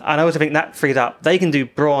 And I also think that frees up. They can do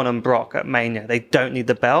Braun and Brock at Mania. They don't need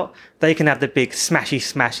the belt. They can have the big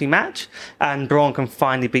smashy match, and Braun can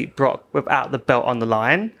finally beat Brock without the belt on the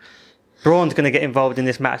line. Braun's going to get involved in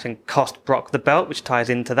this match and cost Brock the belt, which ties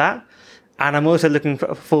into that. And I'm also looking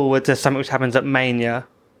forward to something which happens at Mania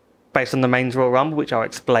based on the Men's Royal Rumble, which I'll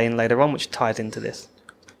explain later on, which ties into this.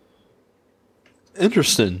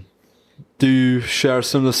 Interesting. Do you share a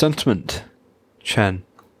similar sentiment, Chen?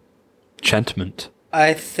 Chentiment.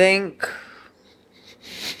 I think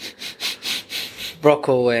Brock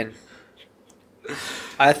will win.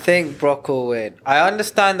 I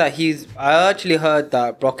understand that I actually heard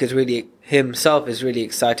that Brock is really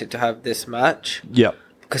excited to have this match. Yeah.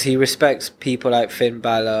 Because he respects people like Finn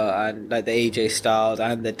Balor and like the AJ Styles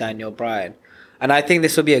and the Daniel Bryan. And I think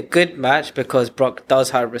this will be a good match because Brock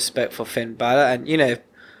does have respect for Finn Balor. And, you know,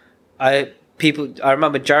 I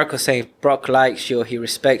remember Jericho saying if Brock likes you or he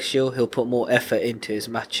respects you, he'll put more effort into his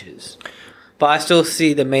matches. But I still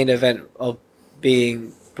see the main event of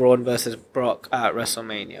being Braun versus Brock at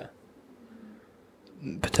WrestleMania.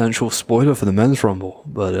 Potential spoiler for the Men's Rumble,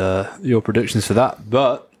 but your predictions for that.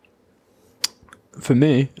 But for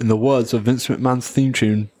me, in the words of Vince McMahon's theme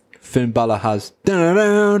tune, Finn Balor has...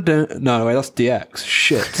 No, wait, that's DX.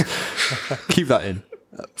 Shit. Keep that in.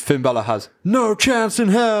 Finn Balor has no chance in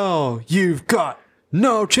hell. You've got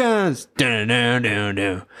no chance.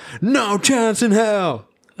 No chance in hell.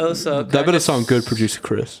 Also, that better sound good, producer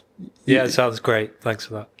Chris. Yeah, it sounds great. Thanks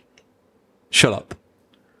for that. Shut up.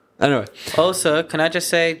 Anyway. Also, can I just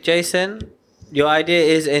say, Jason, your idea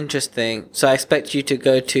is interesting. So I expect you to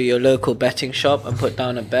go to your local betting shop and put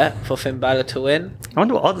down a bet for Finn Balor to win. I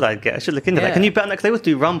wonder what odds I'd get. I should look into that. Can you bet on that? Because they always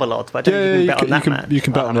do Rumble odds, but I don't think you can bet on that match. You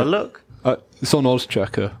can bet on it. Look. It's on Odds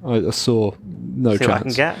Checker. I saw no See chance. What I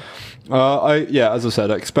can get. As I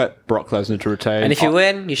said, I expect Brock Lesnar to retain. And if you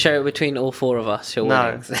win, you share it between all four of us. You're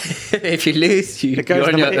winning. If you lose, if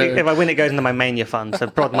I win, it goes into my Mania fund, so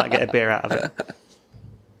Brod might get a beer out of it.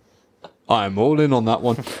 I'm all in on that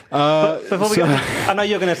one. I know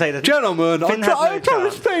you're going to say this. Gentlemen, I'm trying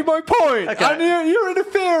to say my point. Okay. And you're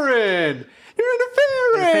interfering.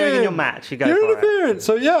 Interfering in your match. You're interfering.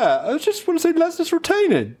 So yeah, I just want to say Lesnar's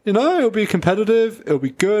retaining. You know, it'll be competitive. It'll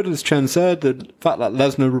be good, as Chen said. The fact that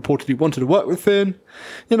Lesnar reportedly wanted to work with Finn,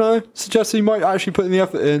 you know, suggests he might actually put in the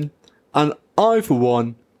effort in. And I, for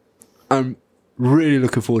one, am really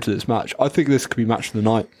looking forward to this match. I think this could be match of the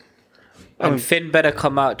night. And Finn better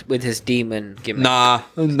come out with his demon gimmick. Nah,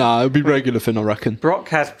 it'll be regular Finn, I reckon. Brock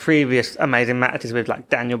has previous amazing matches with like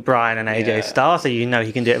Daniel Bryan and AJ Styles, so you know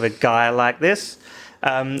he can do it with a guy like this.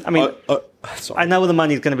 I know all the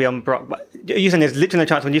money's going to be on Brock, but you're saying there's literally no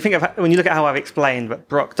chance. When you look at how I've explained that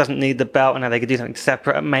Brock doesn't need the belt and how they could do something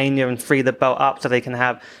separate at Mania and free the belt up so they can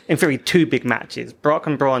have, in theory, two big matches. Brock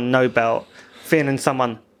and Braun, no belt. Finn and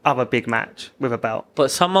someone other big match with a belt. But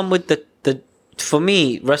someone with the for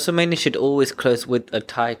me, WrestleMania should always close with a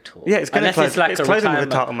title. Yeah, it's going to close. It's closing with a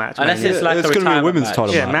title match. Unless it's like it's going to be a women's title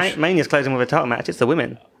match. Yeah, Mania's closing with a title match. It's the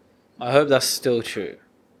women. I hope that's still true.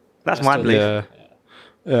 That's my belief.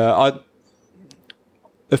 Yeah.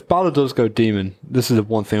 If Balor does go demon, this is the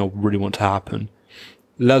one thing I really want to happen.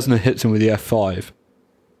 Lesnar hits him with the F5.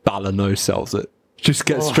 Balor no-sells it. Just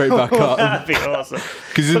get straight back up. That'd be awesome.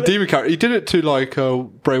 Because he's a demon character. He did it to like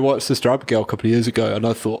Bray Wyatt's sister Abigail a couple of years ago, and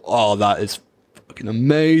I thought, that is fucking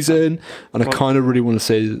amazing. And I kind of really want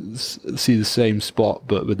to see the same spot,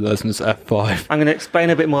 but with Lesnar's F5. I'm going to explain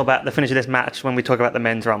a bit more about the finish of this match when we talk about the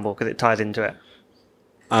Men's Rumble, because it ties into it.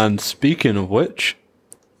 And speaking of which,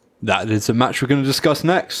 that is a match we're going to discuss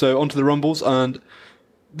next. So onto the Rumbles, and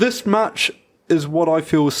this match is what I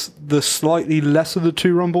feel is the slightly less of the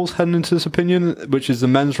two Rumbles heading into this opinion, which is the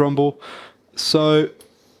Men's Rumble. So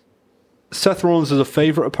Seth Rollins is a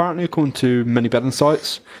favourite, apparently, according to many betting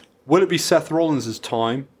sites. Will it be Seth Rollins'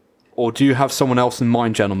 time, or do you have someone else in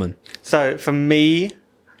mind, gentlemen? So for me,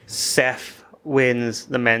 Seth wins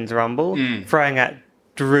the Men's Rumble, throwing at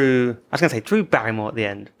Drew. I was going to say Drew Barrymore at the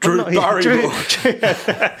end. Drew Barrymore.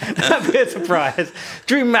 That'd be a surprise.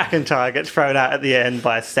 Drew McIntyre gets thrown out at the end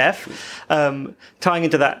by Seth. Tying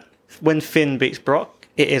into that, when Finn beats Brock,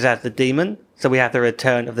 it is as the Demon. So we have the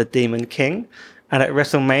return of the Demon King. And at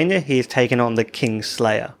WrestleMania, he is taking on the King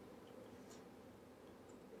Slayer.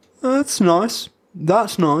 That's nice.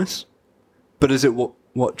 That's nice. But is it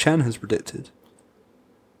what Chen has predicted?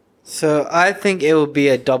 So I think it will be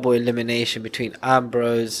a double elimination between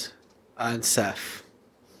Ambrose and Seth.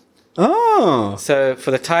 Oh. So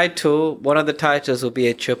for the title, one of the titles will be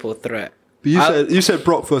a triple threat. But you said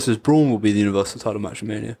Brock versus Braun will be the Universal title match at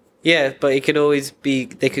Mania. Yeah, but it could always be,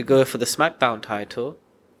 they could go for the SmackDown title.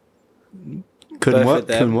 Couldn't Both of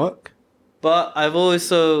them. work. But I've always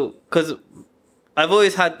had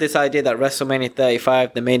this idea that WrestleMania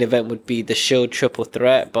 35, the main event would be the Shield triple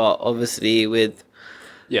threat, but obviously with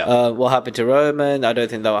what happened to Roman, I don't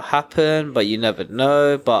think that will happen, but you never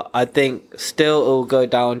know. But I think still it will go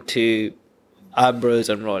down to Ambrose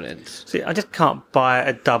and Rollins. See, I just can't buy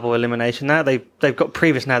a double elimination now. They've got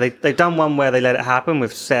previous now. They've done one where they let it happen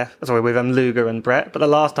with Luger and Brett. But the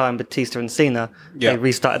last time, Batista and Cena, they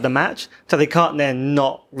restarted the match. So they can't then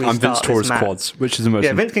not restart And Vince tore his this match. quads, which is the most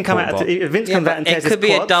Vince can come out. Vince comes out and tears it could his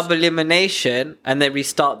be quads. a double elimination and they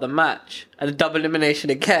restart the match. And a double elimination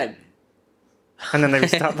again. And then they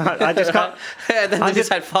restart the match. I just can't. And then they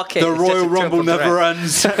decide, fuck it. The it's just Royal a Rumble triple never threat.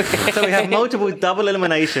 ends. So we have multiple double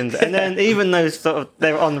eliminations, and then even though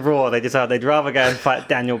they're on Raw, they decide they'd rather go and fight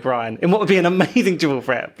Daniel Bryan in what would be an amazing triple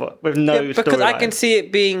threat, but with no Because I storyline. can see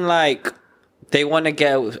it being like they want to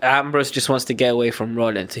get Ambrose just wants to get away from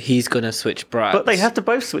Rollins, so he's gonna switch brands. But they have to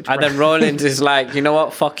both switch. And then brands. Rollins is like, you know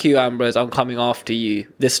what? Fuck you, Ambrose. I'm coming after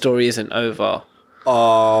you. This story isn't over.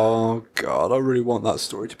 Oh God, I really want that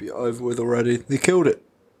story to be over with already. They killed it.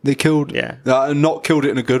 They killed, and not killed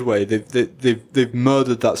it in a good way. They've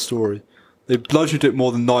murdered that story. They bludgeoned it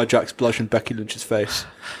more than Nia Jax bludgeoned Becky Lynch's face.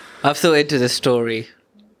 I'm still into the story.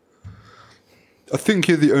 I think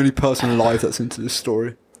you're the only person alive that's into this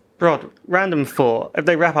story. Rod, random thought. If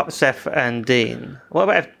they wrap up Seth and Dean, what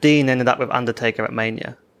about if Dean ended up with Undertaker at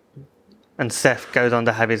Mania? And Seth goes on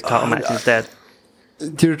to have his title match instead?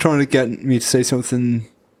 You're trying to get me to say something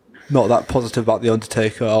not that positive about The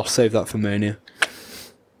Undertaker. I'll save that for Mania.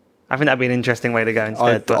 I think that'd be an interesting way to go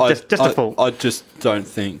instead. Just a thought. I just don't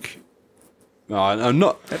think. I'm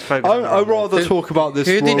not. Let's focus on I'd rather talk about this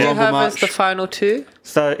Who Royal did you Rumble have match. as the final two?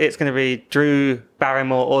 So it's going to be Drew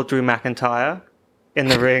Barrymore or Drew McIntyre in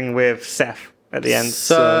the ring with Seth at the end.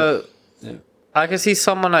 So yeah. I can see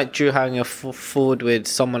someone like Drew having a forward with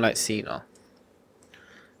someone like Cena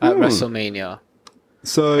at WrestleMania.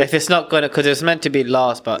 So If it's not gonna, because it's meant to be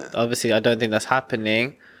last, but obviously I don't think that's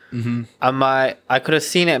happening. Mm-hmm. I could have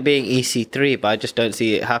seen it being EC3, but I just don't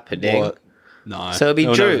see it happening. what? No. So it'll be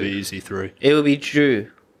never Drew. be easy 3. It will be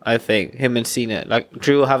Drew, I think. Him and Cena. Like,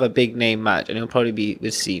 Drew will have a big name match, and it'll probably be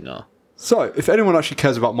with Cena. So if anyone actually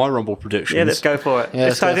cares about my Rumble predictions, Yeah, let's go for it. Yeah,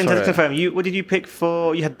 Let's let's go for it. confirm. What did you pick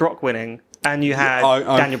for? You had Brock winning, and you had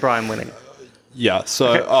I- Daniel Bryan winning. Yeah, so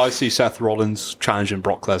Okay. I see Seth Rollins challenging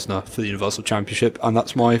Brock Lesnar for the Universal Championship, and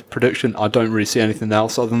that's my prediction. I don't really see anything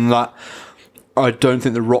else other than that. I don't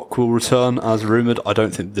think The Rock will return as rumored. I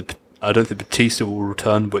don't think Batista will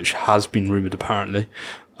return, which has been rumored apparently.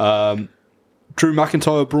 Drew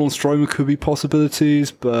McIntyre, Braun Strowman could be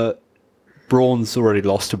possibilities, but Braun's already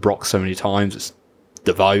lost to Brock so many times; it's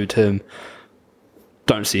devalued him.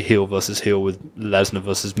 Don't see heel versus heel with Lesnar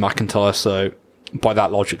versus McIntyre, so by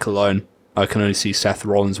that logic alone, I can only see Seth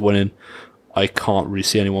Rollins winning. I can't really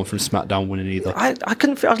see anyone from SmackDown winning either. I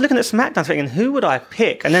couldn't. I was looking at SmackDown thinking, who would I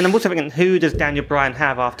pick? And then I'm also thinking, who does Daniel Bryan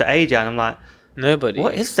have after AJ? And I'm like, Nobody.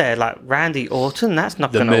 what is there? Like Randy Orton? That's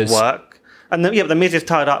not The going to Miz. work. And but the Miz is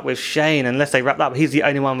tied up with Shane unless they wrap that up. He's the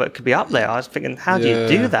only one that could be up there. I was thinking, how do you Yeah.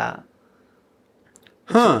 do that?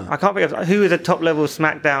 Huh. I can't think of who is a top level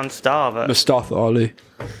SmackDown star. Mustafa Ali.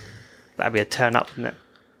 That'd be a turn up, wouldn't it?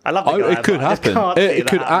 I love the guy, It could but I just happen. can't see It that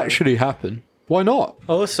could happening. actually happen. Why not?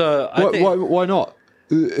 Also, I think... Why not?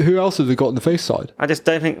 Who else have they got on the face side? I just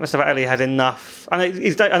don't think Mustafa Ali has enough. I know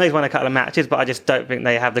he's won a couple of matches, but I just don't think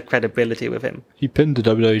they have the credibility with him He pinned the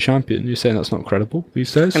WWE champion. You're saying that's not credible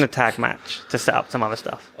these days? in a tag match to set up some other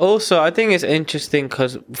stuff. Also, I think it's interesting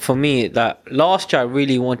because for me, that last year I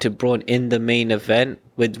really wanted Braun in the main event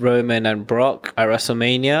with Roman and Brock at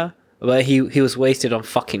WrestleMania, where he was wasted on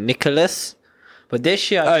fucking Nicholas. But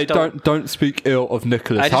this year, I Hey, just don't speak ill of I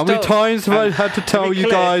Nicholas. just How many don't- times have I had to tell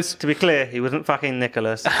you guys? To be clear, he wasn't fucking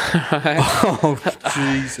Nicholas. Oh,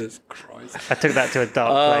 Jesus Christ. I took that to a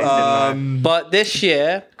dark place, didn't I? But this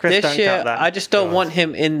year, Chris, don't count that. I just don't want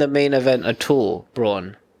him in the main event at all,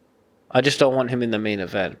 Braun. I just don't want him in the main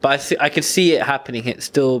event. But I could see it happening. It's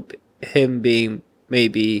still him being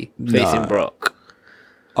maybe facing Brock.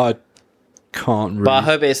 I can't really. But I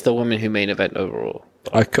hope it's the women who main event overall.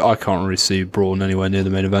 I can't really see Braun anywhere near the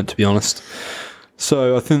main event, to be honest.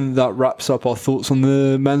 So I think that wraps up our thoughts on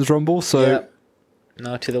the men's rumble. So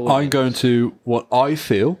now to the women. I'm going to what I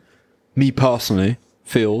feel, me personally,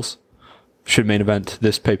 feels should main event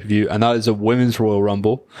this pay-per-view, and that is a women's Royal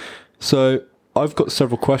Rumble. So I've got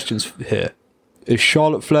several questions here. Is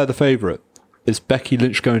Charlotte Flair the favourite? Is Becky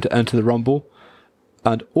Lynch going to enter the Rumble?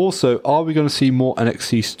 And also, are we going to see more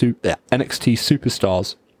NXT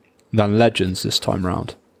superstars than legends this time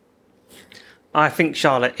round? I think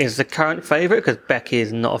Charlotte is the current favourite because Becky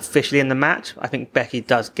is not officially in the match. I think Becky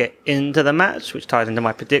does get into the match, which ties into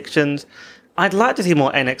my predictions. I'd like to see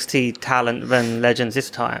more NXT talent than legends this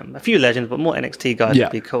time. A few legends, but more NXT guys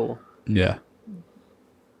would be cool. Yeah.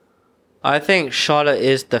 I think Charlotte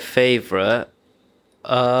is the favourite.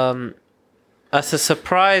 As a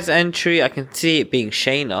surprise entry, I can see it being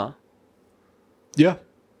Shayna. Yeah.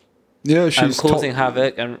 Yeah, And she's causing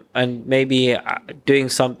havoc and maybe doing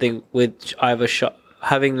something with either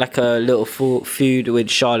having like a little feud with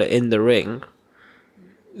Charlotte in the ring.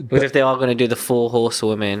 Because if they are going to do the 4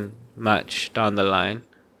 horsewomen match down the line.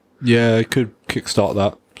 Yeah, it could kickstart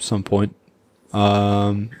that at some point.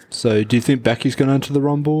 So do you think Becky's going to enter the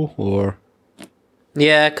Rumble, or?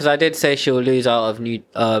 Yeah, because I did say she'll lose out of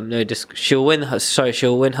she'll win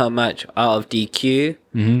her match out of DQ,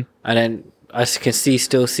 and then I can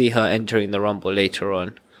still see her entering the Rumble later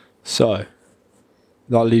on. So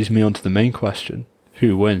that leads me on to the main question: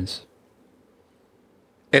 who wins?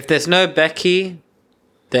 If there's no Becky,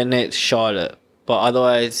 then it's Charlotte. But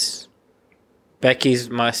otherwise, Becky's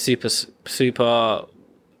my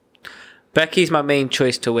Becky's my main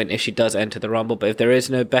choice to win if she does enter the Rumble. But if there is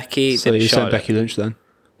no Becky, So then you're saying Charlotte. Becky Lynch then?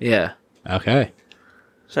 Yeah. Okay.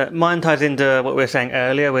 So mine ties into what we were saying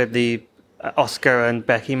earlier with the Oscar and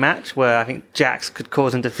Becky match, where I think Jax could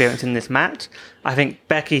cause interference in this match. I think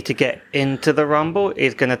Becky, to get into the Rumble,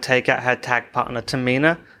 is going to take out her tag partner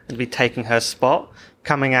Tamina and be taking her spot,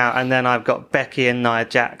 coming out, and then I've got Becky and Nia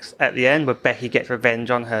Jax at the end, where Becky gets revenge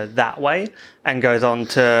on her that way and goes on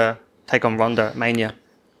to take on Ronda at Mania.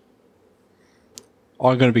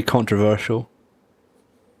 I'm going to be controversial.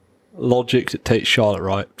 Logic dictates Charlotte,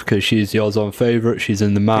 right? Because she's the odds-on favourite. She's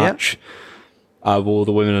in the match. Out of all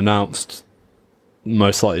the women announced,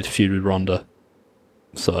 most likely to feud with Ronda.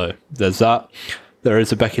 So there's that. There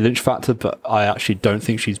is a Becky Lynch factor, but I actually don't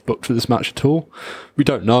think she's booked for this match at all. We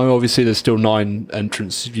don't know. Obviously, there's still 9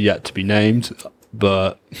 entrants yet to be named.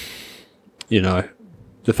 But, you know,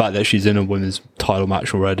 the fact that she's in a women's title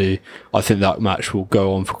match already, I think that match will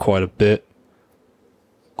go on for quite a bit.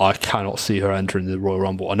 I cannot see her entering the Royal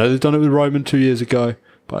Rumble. I know they've done it with Roman 2 years ago,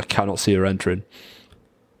 but I cannot see her entering.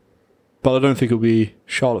 But I don't think it'll be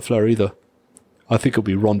Charlotte Flair either. I think it'll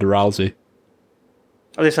be Ronda Rousey.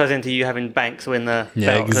 Oh, this ties into you having Banks win the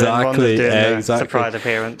belt, exactly. and Ronda's doing the Exactly. surprise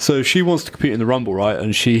appearance. So she wants to compete in the Rumble, right?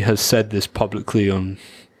 And she has said this publicly in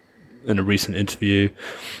a recent interview.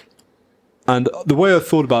 And the way I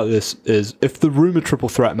thought about this is, if the rumored triple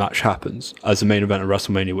threat match happens as the main event of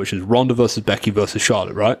WrestleMania, which is Ronda versus Becky versus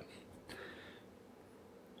Charlotte, right?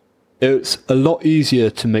 It's a lot easier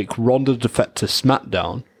to make Ronda defect to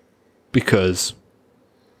SmackDown because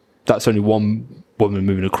that's only one woman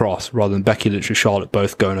moving across, rather than Becky Lynch and Charlotte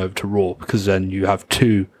both going over to Raw, because then you have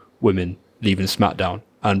 2 women leaving SmackDown.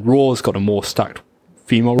 And Raw's got a more stacked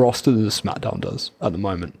female roster than the SmackDown does at the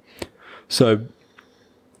moment. So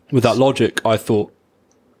with that logic, I thought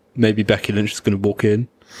maybe Becky Lynch is going to walk in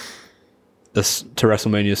to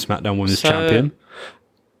WrestleMania SmackDown Women's Champion.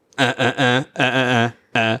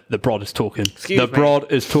 The Broad is talking.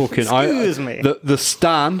 Broad is talking. Excuse me. The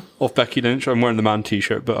Stan of Becky Lynch, I'm wearing the man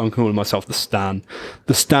t-shirt, but I'm calling myself the Stan.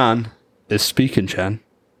 The Stan is speaking, Chen.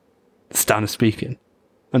 The Stan is speaking.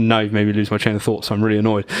 And now you've made me lose my chain of thought, so I'm really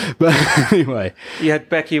annoyed. But anyway. You had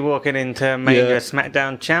Becky walking into Mania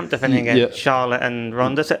SmackDown champ, defending against Charlotte and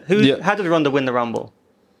Ronda. So how did Ronda win the Rumble?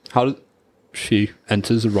 How did she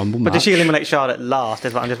enters the Rumble match? But did she eliminate Charlotte last?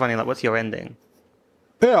 I'm just wondering, what's your ending?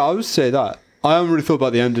 Yeah, I would say that. I haven't really thought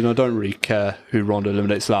about the ending. I don't really care who Ronda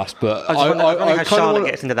eliminates last, but I wondering how Charlotte want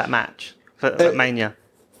gets into that match for Mania.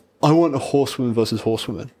 I want a horsewoman versus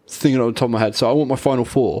horsewoman. Thinking on the top of my head. So I want my final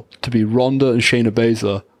 4 to be Ronda and Shayna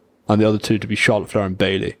Baszler, and the other 2 to be Charlotte Flair and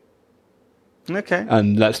Bayley. Okay.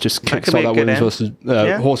 And let's just kickstart that women's versus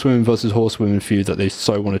horsewomen versus horsewomen feud that they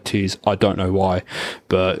so want to tease. I don't know why,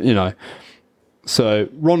 but you know. So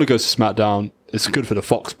Ronda goes to SmackDown. It's good for the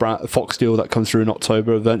Fox deal that comes through in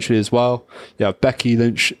October eventually as well. You have Becky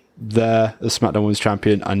Lynch there as SmackDown Women's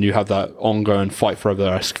Champion, and you have that ongoing fight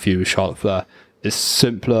forever-esque feud with Charlotte Flair. It's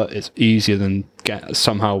simpler, it's easier than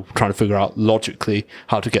somehow trying to figure out logically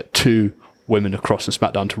how to get 2 women across from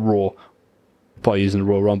SmackDown to Raw by using the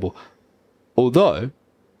Royal Rumble. Although,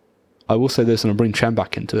 I will say this, and I'll bring Chen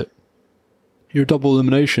back into it. Your double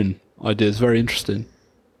elimination idea is very interesting,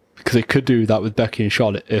 because they could do that with Becky and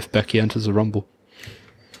Charlotte if Becky enters the Rumble.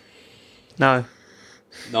 No.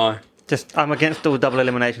 No. I'm against all double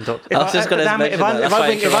elimination talk. I was just going to mention that.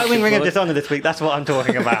 If I win Ring of Dishonor this week, that's what I'm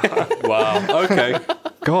talking about. Wow. Okay.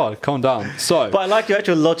 God, calm down. But I like your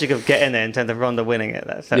actual logic of getting there in terms of Ronda winning it.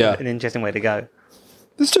 That's an interesting way to go.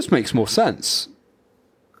 This just makes more sense.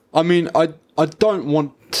 I mean, I don't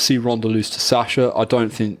want to see Ronda lose to Sasha. I don't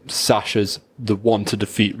think Sasha's the one to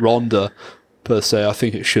defeat Ronda, per se. I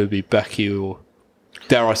think it should be Becky or,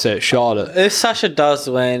 dare I say it, Charlotte. If Sasha does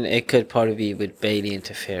win, it could probably be with Bayley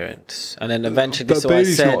interference. And then eventually, But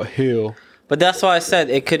Bayley's not a heel. But that's why I said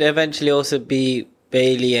it could eventually also be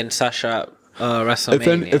Bayley and Sasha at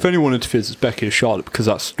WrestleMania. If anyone interferes, it's Becky or Charlotte, because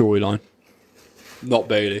that's storyline. Not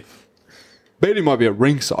Bayley. Bayley might be at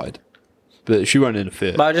ringside, but she won't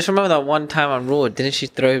interfere. But I just remember that one time on Raw, didn't she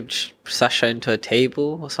throw Sasha into a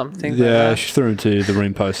table or something? Yeah, she threw him to the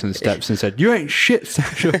ring post and steps and said, "You ain't shit,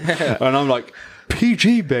 Sasha." And I'm like,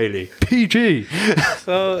 PG, Bayley, PG.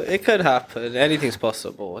 So it could happen. Anything's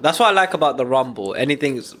possible. That's what I like about the Rumble.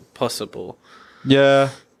 Anything's possible. Yeah,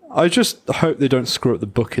 I just hope they don't screw up the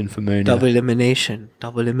booking for Mania. Double elimination.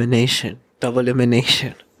 Double elimination. Double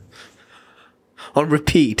elimination. On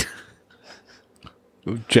repeat.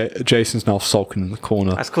 Jason's now sulking in the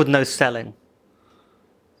corner. That's called no selling.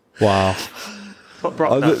 Wow. What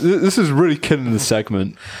Brock does. This is really killing the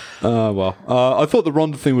segment. I thought the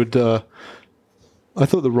Ronda thing would. I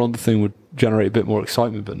thought the Ronda thing would generate a bit more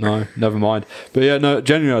excitement, but no, never mind. But yeah, no,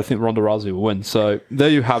 genuinely, I think Ronda Rousey will win. So there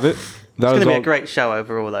you have it. It's going to be a great show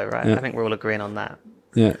overall, though, right? Yeah. I think we're all agreeing on that.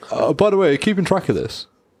 Yeah. By the way, keeping track of this,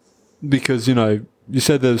 because you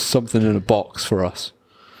said there's something in a box for us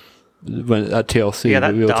when at TLC. Yeah,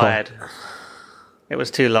 that died. It was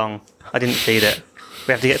too long. I didn't feed it.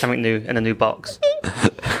 We have to get something new in a new box.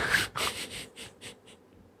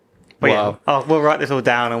 But Wow. Yeah, we'll write this all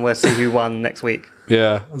down and we'll see who won next week.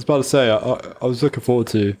 Yeah, I was about to say, I was looking forward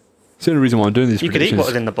to. It's the only reason why I'm doing these. You could eat predictions. what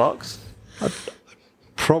was in the box.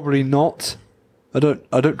 Probably not. I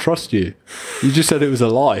don't trust you. You just said it was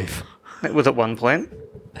alive. It was at one point.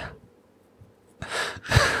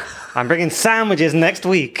 I'm bringing sandwiches next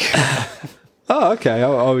week. Oh, okay.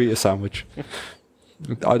 I'll eat a sandwich.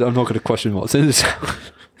 I'm not going to question what's in the sandwich.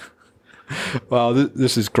 Wow,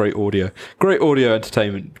 this is great audio. Great audio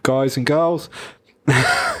entertainment, guys and gals.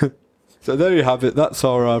 So there you have it. That's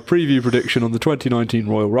our preview prediction on the 2019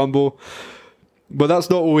 Royal Rumble. But that's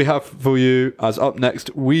not all we have for you, as up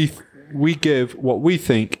next, we give what we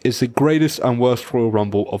think is the greatest and worst Royal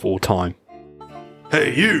Rumble of all time.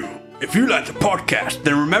 Hey you! If you like the podcast,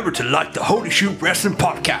 then remember to like the Holy Shoot Wrestling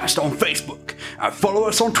Podcast on Facebook and follow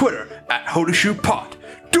us on Twitter at Holy Shoot Pod.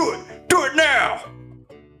 Do it! Do it now!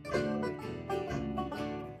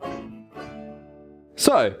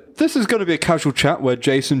 So, this is going to be a casual chat where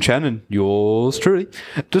Jason, Chen, and yours truly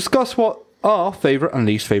discuss what our favourite and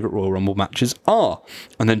least favourite Royal Rumble matches are.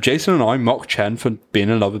 And then Jason and I mock Chen for being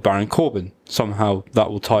in love with Baron Corbin. Somehow that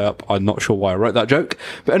will tie up. I'm not sure why I wrote that joke.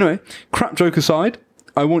 But anyway, crap joke aside,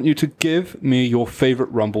 I want you to give me your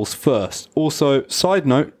favourite Rumbles first. Also, side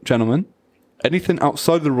note, gentlemen, anything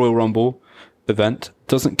outside the Royal Rumble event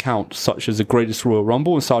doesn't count, such as the greatest Royal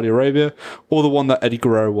Rumble in Saudi Arabia or the one that Eddie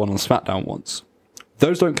Guerrero won on SmackDown once.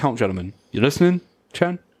 Those don't count, gentlemen. You listening,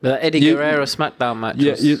 Chen? The Eddie Guerrero SmackDown match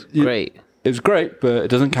was great. It was great, but it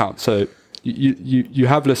doesn't count. So you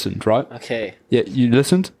have listened, right? Okay. Yeah, you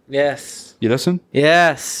listened? Yes. You listened?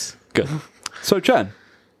 Yes. Good. So, Chen,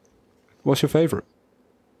 what's your favourite?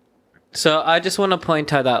 So I just want to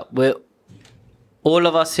point out that all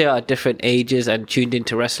of us here are different ages and tuned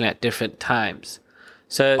into wrestling at different times.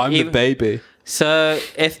 So I'm the baby. So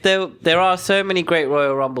if there are so many great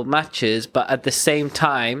Royal Rumble matches, but at the same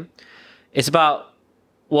time, it's about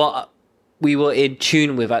what we were in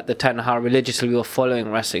tune with at the time and how religiously we were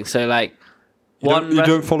following wrestling. So like, You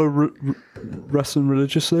don't follow wrestling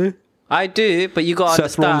religiously? I do, but you got to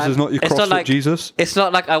Seth Rollins understand. is not your it's CrossFit like, Jesus? It's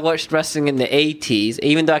not like I watched wrestling in the 80s.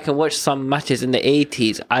 Even though I can watch some matches in the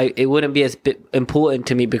 80s, it wouldn't be as important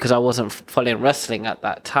to me because I wasn't following wrestling at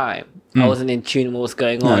that time. I wasn't in tune with what was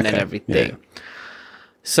going on and everything. Yeah.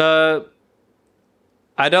 So,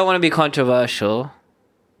 I don't want to be controversial,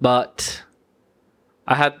 but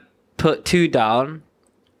I had put 2 down.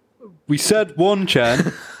 We said one,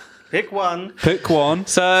 Chen. Pick one. Pick one.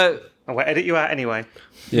 So, I will edit you out anyway.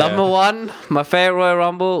 Yeah. Number one, my favorite Royal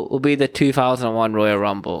Rumble will be the 2001 Royal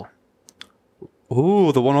Rumble.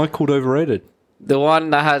 Ooh, the one I called overrated. The one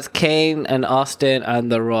that has Kane and Austin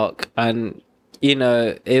and The Rock. And, you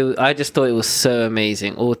know, I just thought it was so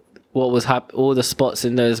amazing. All the spots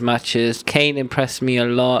in those matches. Kane impressed me a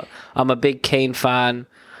lot. I'm a big Kane fan.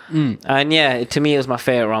 And yeah, to me, it was my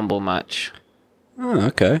favorite Rumble match. Oh,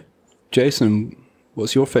 okay. Jason,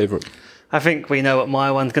 what's your favorite? I think we know what my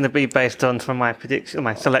one's going to be based on from my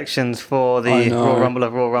selections for the I know. Royal Rumble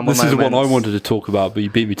of Royal Rumble This moments. is the one I wanted to talk about, but you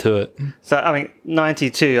beat me to it. So,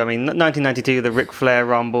 1992, the Ric Flair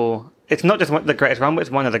Rumble. It's not just the greatest Rumble, it's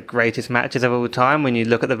one of the greatest matches of all time when you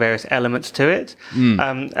look at the various elements to it.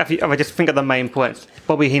 If I just think of the main points,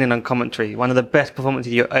 Bobby Heenan on commentary, one of the best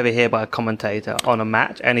performances you ever hear by a commentator on a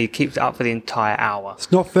match, and he keeps it up for the entire hour. It's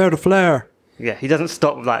not fair to Flair. Yeah, he doesn't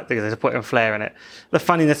stop because there's a point of Flair in it. The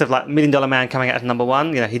funniness of $1 Million Man coming out as number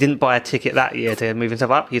one. He didn't buy a ticket that year to move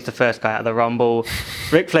himself up. He's the first guy out of the Rumble.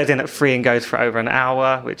 Ric Flair's in at 3 and goes for over an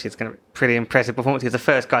hour, which is going to be a pretty impressive performance. He's the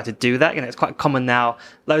first guy to do that. It's quite common now.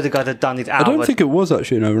 Loads of guys have done these hours. I don't think it was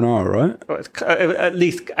actually an over an hour, right? Well, it's at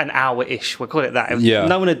least an hour-ish. We'll call it that. Yeah.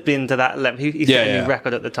 No one had been to that level. He set a new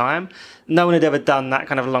record at the time. No one had ever done that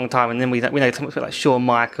kind of a long time. And then we know so much like Shawn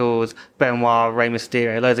Michaels, Benoit, Rey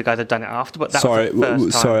Mysterio. Loads of guys have done it after. But that was the first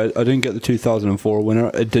time. Sorry, I didn't get the 2004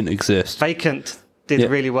 winner. It didn't exist. Vacant did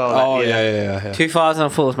really well that year. Yeah.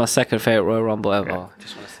 2004 was my second favorite Royal Rumble ever.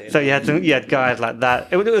 Just want to say So you had guys like that.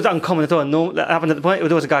 It was uncommon at all. That happened at the point. It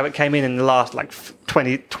was always a guy that came in the last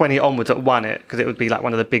 20 onwards that won it because it would be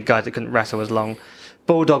one of the big guys that couldn't wrestle as long.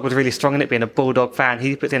 Bulldog was really strong in it, being a Bulldog fan.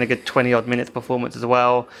 He puts in a good 20-odd minutes performance as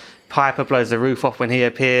well. Piper blows the roof off when he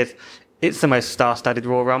appears. It's the most star-studded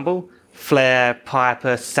Royal Rumble. Flair,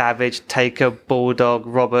 Piper, Savage, Taker, Bulldog,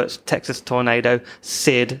 Roberts, Texas Tornado,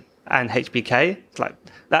 Sid, and HBK.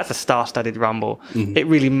 That's a star-studded Rumble. Mm-hmm. It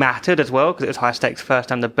really mattered as well because it was high stakes. First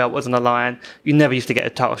time the belt was on the line. You never used to get a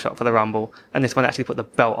title shot for the Rumble, and this one actually put the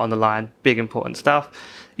belt on the line. Big important stuff.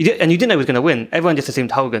 You didn't know who was going to win. Everyone just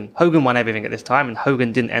assumed Hogan. Hogan won everything at this time, and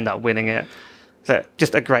Hogan didn't end up winning it. So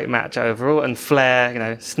just a great match overall. And Flair,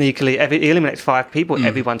 sneakily, he eliminates 5 people.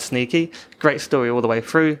 Everyone's sneaky. Great story all the way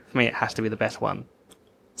through. For me, it has to be the best one.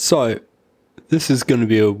 So, this is going to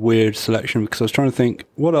be a weird selection because I was trying to think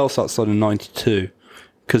what else outside of 92.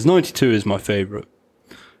 Because 92 is my favourite.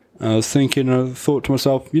 I was thinking, I thought to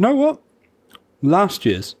myself, you know what? Last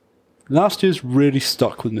year's really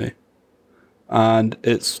stuck with me. And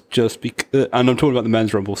it's just and I'm talking about the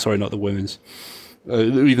men's Rumble, sorry, not the women's.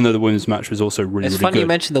 Even though the women's match was also really, It's really funny good. you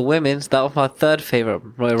mentioned the women's. That was my third favorite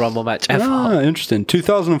Royal Rumble match ever. Ah, interesting.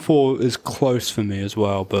 2004 is close for me as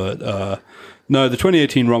well, but no, the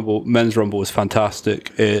 2018 men's Rumble was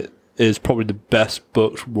fantastic. It is probably the best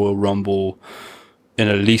booked Royal Rumble in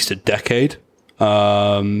at least a decade.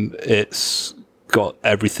 It's got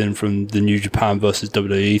everything from the New Japan versus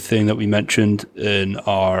WWE thing that we mentioned in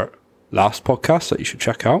our last podcast that you should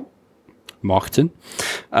check out. Marketing.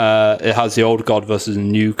 It has the old God versus the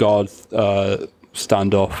new God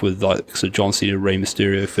standoff with John Cena, Rey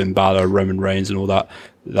Mysterio, Finn Balor, Roman Reigns, and all that.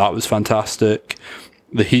 That was fantastic.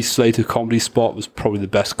 The Heath Slater comedy spot was probably the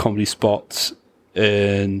best comedy spots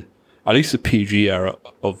in at least the PG era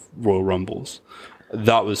of Royal Rumbles.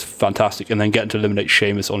 That was fantastic. And then getting to eliminate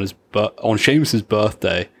Sheamus on Sheamus's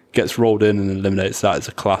birthday, gets rolled in and eliminates that is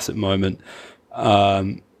a classic moment.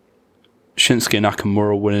 Shinsuke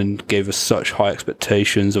Nakamura winning gave us such high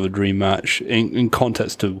expectations of a dream match. In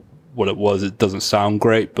context to what it was, it doesn't sound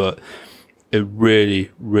great, but it really,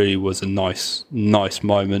 really was a nice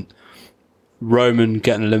moment. Roman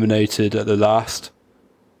getting eliminated at the last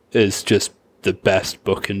is just the best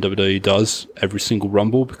booking WWE does every single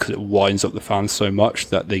Rumble because it winds up the fans so much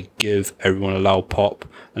that they give everyone a loud pop,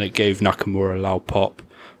 and it gave Nakamura a loud pop.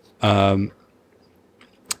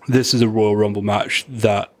 This is a Royal Rumble match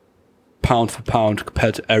that pound for pound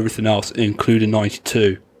compared to everything else, including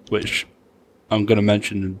 92, which I'm going to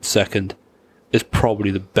mention in a second, is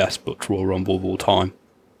probably the best booked Royal Rumble of all time.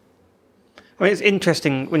 I mean, it's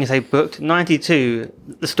interesting when you say booked. 92,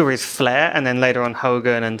 the story is Flair, and then later on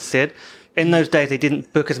Hogan and Sid. In those days, they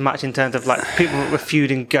didn't book as much in terms of people were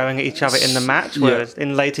feuding, going at each other in the match, whereas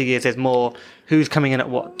in later years, there's more who's coming in at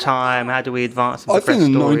what time, how do we advance and I progress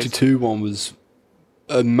think the stories. 92 one was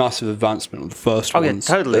a massive advancement of the first one. Oh, yeah,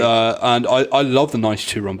 totally. And I love the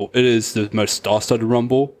 92 Rumble. It is the most star-studded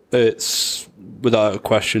Rumble. It's, without a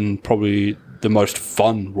question, probably the most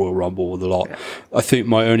fun Royal Rumble of the lot. Yeah. I think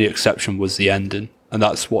my only exception was the ending, and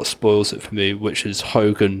that's what spoils it for me, which is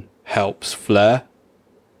Hogan helps Flair.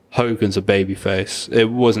 Hogan's a babyface.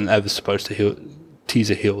 It wasn't ever supposed to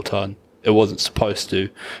tease a heel turn. it wasn't supposed to,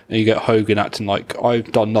 and you get Hogan acting like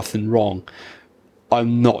I've done nothing wrong.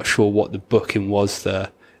 I'm not sure what the booking was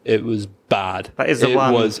there. It was bad. That is the it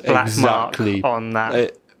one was black exactly mark on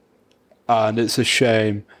that. And it's a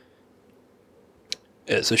shame.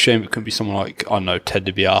 It's a shame it couldn't be someone like, I don't know, Ted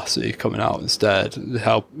DiBiase coming out instead.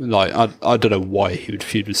 Help, like I don't know why he would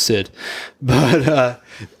feud with Sid, but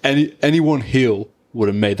anyone heel would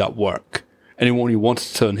have made that work. Anyone who wanted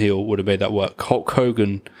to turn heel would have made that work. Hulk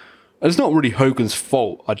Hogan, and it's not really Hogan's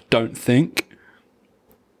fault, I don't think.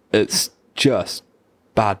 It's just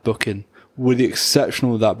bad booking. With the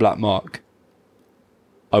exception of that black mark,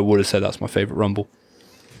 I would have said that's my favourite Rumble.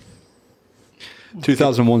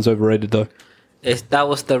 2001's overrated though. That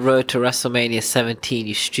was the road to WrestleMania 17,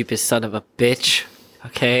 you stupid son of a bitch.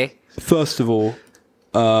 Okay? First of all,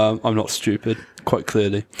 I'm not stupid, quite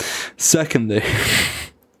clearly. Secondly,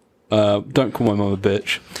 don't call my mum a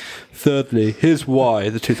bitch. Thirdly, here's why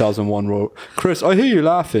the 2001 Royal... Chris, I hear you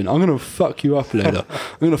laughing. I'm going to fuck you up later.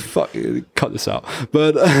 I'm going to cut this out.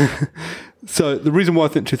 But, so the reason why I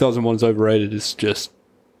think 2001 is overrated is just...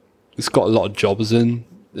 It's got a lot of jobbers in.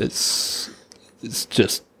 It's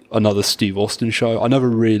just another Steve Austin show. I never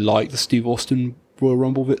really liked the Steve Austin Royal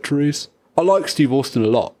Rumble victories. I like Steve Austin a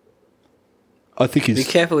lot. I think he's... Be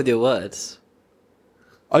careful with your words.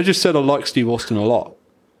 I just said I like Steve Austin a lot.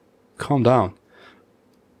 Calm down.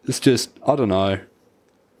 It's just, I don't know.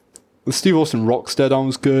 The Steve Austin Rock stare-down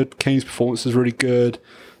was good. Kane's performance was really good.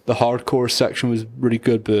 The hardcore section was really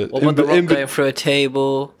good, but... What about the Rock going through a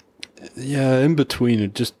table? Yeah, in between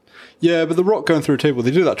it just... Yeah, but the Rock going through a table, they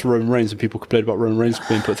do that to Roman Reigns, and people complain about Roman Reigns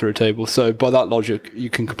being put through a table. So by that logic, you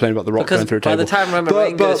can complain about the Rock going through a table. By the time Roman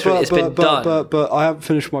Reigns goes through it, it's been done. But I haven't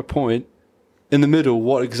finished my point. In the middle,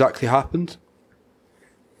 what exactly happened?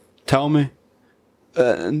 Tell me.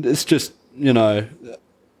 And it's just, you know...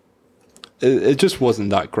 It just wasn't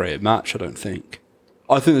that great a match, I don't think.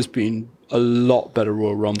 I think there's been a lot better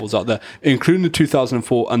Royal Rumbles out there, including the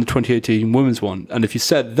 2004 and the 2018 women's one. And if you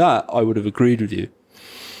said that, I would have agreed with you.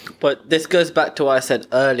 But this goes back to what I said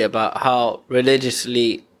earlier about how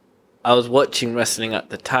religiously I was watching wrestling at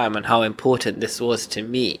the time and how important this was to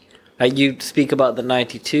me. Like you speak about the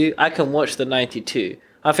 92. I can watch the 92.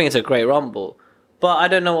 I think it's a great Rumble. But I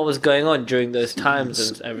don't know what was going on during those times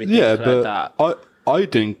and everything like that. I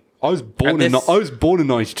didn't. I was born in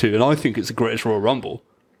 '92, and I think it's the greatest Royal Rumble.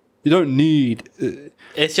 You don't need.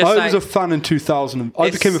 It's just I was a fan in 2000.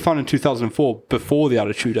 I became a fan in 2004 before the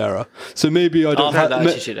Attitude Era. So maybe I don't.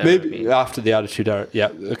 Maybe after the Attitude Era. Yeah.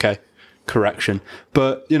 Okay. Correction.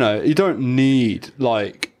 But you know, you don't need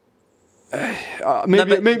like. Being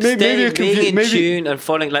in tune and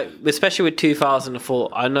following, like especially with 2004.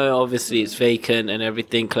 I know obviously it's vacant and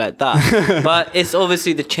everything like that, but it's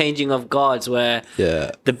obviously the changing of guards where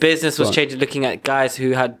the business was changing, looking at guys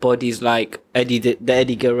who had bodies like the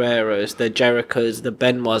Eddie Guerreros, the Jerichos, the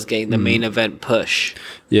Benoits getting the main event push,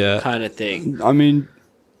 kind of thing. I mean,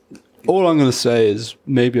 all I'm going to say is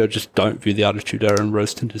maybe I just don't view the Attitude Era and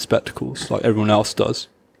rose-tinted spectacles like everyone else does.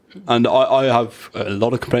 And I have a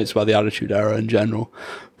lot of complaints about the Attitude Era in general.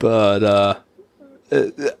 But,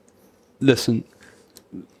 listen,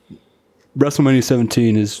 WrestleMania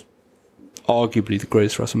 17 is arguably the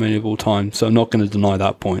greatest WrestleMania of all time, so I'm not going to deny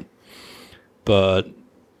that point. But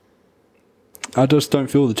I just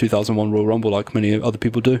don't feel the 2001 Royal Rumble like many other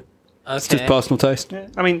people do. Okay. It's just personal taste. Yeah.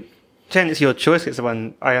 I mean, Jen, it's your choice. It's the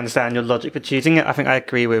one I understand your logic for choosing it. I think I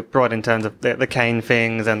agree with Brod in terms of the Kane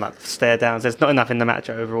things and like stare downs. There's not enough in the match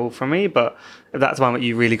overall for me, but if that's one that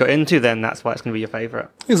you really got into, then that's why it's going to be your favourite.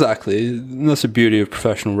 Exactly. And that's the beauty of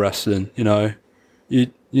professional wrestling, you know.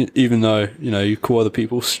 You even though, you know, you call other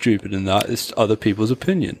people stupid in that, it's other people's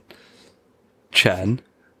opinion. Chen.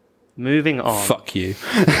 Moving on. Fuck you.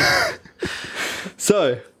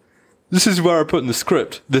 So... This is where I put in the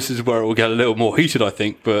script. This is where it will get a little more heated, I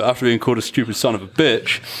think. But after being called a stupid son of a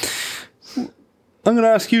bitch, I'm going to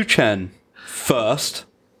ask you, Chen, first.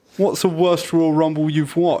 What's the worst Royal Rumble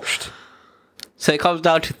you've watched? So it comes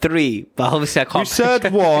down to 3, but obviously I can't. You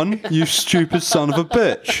said 1, you stupid son of a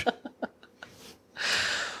bitch.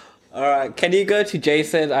 All right, can you go to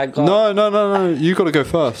Jason? No. You got to go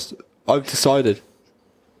first. I've decided.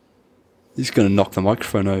 He's going to knock the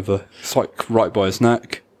microphone over. It's like right by his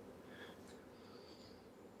neck.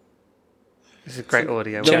 This is great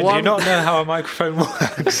audio. Jen, do you not know how a microphone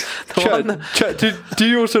works? Do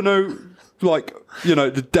you also know, like, you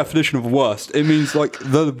know, the definition of worst? It means, like,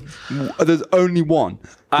 there's only one.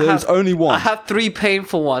 There's only one. I have 3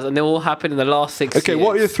 painful ones, and they all happened in the last 6 years. Okay,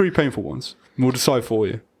 what are your 3 painful ones? We'll decide for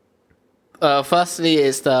you. Firstly,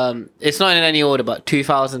 it's not in any order, but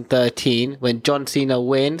 2013, when John Cena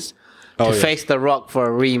wins. to yeah. face The Rock for a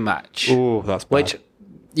rematch. Oh, that's bad. Which,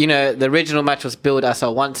 you know, the original match was billed as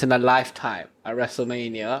a once in a lifetime at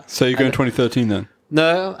WrestleMania. So you're going 2013 then?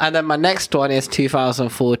 No, and then my next one is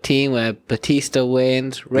 2014, where Batista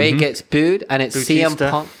wins, Ray gets booed, and it's CM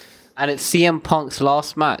Batista. Punk, and it's CM Punk's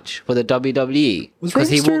last match for the WWE. Was Rey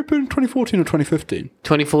Mysterio in 2014 or 2015?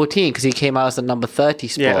 2014, because he came out as the number 30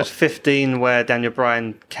 spot. Yeah, it was 15 where Daniel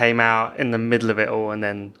Bryan came out in the middle of it all and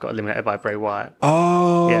then got eliminated by Bray Wyatt.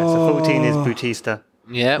 Oh. Yeah, so 14 is Batista.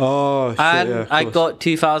 Yep. Oh, shit, and yeah, of I course. got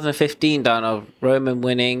 2015 down of Roman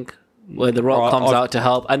winning, where The Rock comes out to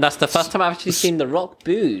help, and that's the first time I've actually seen The Rock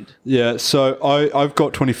booed. Yeah, so I've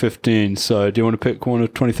got 2015. So do you want to pick one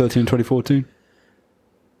of 2013 and 2014?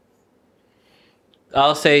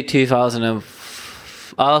 I'll say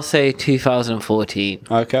 2014.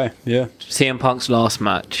 Okay, yeah. CM Punk's last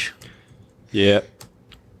match. Yeah.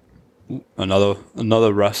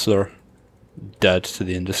 Another wrestler dead to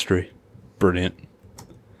the industry. Brilliant.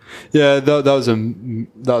 Yeah, that was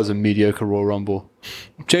a mediocre Royal Rumble.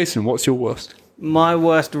 Jason, what's your worst? My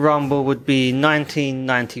worst Rumble would be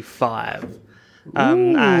 1995.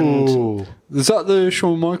 And Ooh. Is that the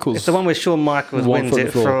Shawn Michaels? it's the one where Shawn Michaels One wins from the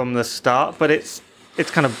it floor. from the start, but it's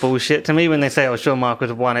kind of bullshit to me when they say, oh, Shawn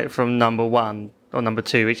Michaels won it from number 1 or number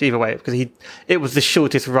 2, which either way, because it was the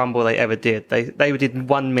shortest Rumble they ever did. They did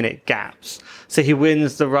 1 minute gaps. So he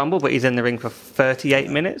wins the Rumble, but he's in the ring for 38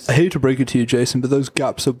 minutes. I hate to break it to you, Jason, but those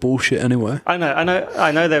gaps are bullshit anyway. I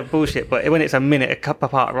know they're bullshit, but when it's a minute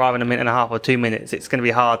apart rather than a minute and a half or 2 minutes, it's going to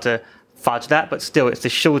be hard to fudge that. But still, it's the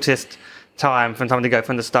shortest time from time to go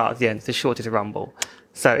from the start to the end. It's the shortest Rumble.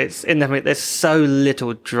 So it's in the there's so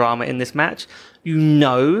little drama in this match. You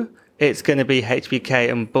know it's going to be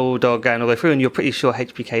HBK and Bulldog going all the way through, and you're pretty sure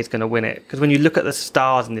HBK is going to win it. Because when you look at the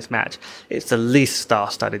stars in this match, it's the least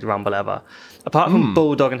star-studded Rumble ever. Apart from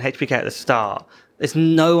Bulldog and HBK at the start, there's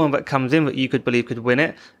no one that comes in that you could believe could win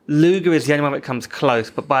it. Luger is the only one that comes close,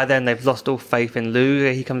 but by then they've lost all faith in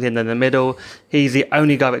Luger. He comes in the middle. He's the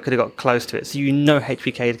only guy that could have got close to it. So you know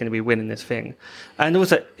HBK is going to be winning this thing. And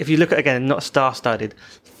also, if you look at, again, not star-studded,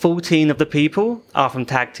 14 of the people are from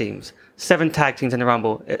tag teams. 7 tag teams in the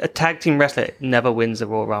Rumble. A tag team wrestler never wins the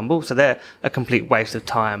Royal Rumble, so they're a complete waste of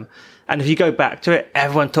time. And if you go back to it,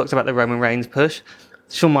 everyone talks about the Roman Reigns push.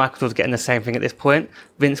 Shawn Michaels was getting the same thing at this point.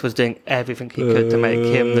 Vince was doing everything he could to make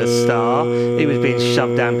him the star. He was being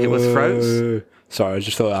shoved down people's throats. Sorry, I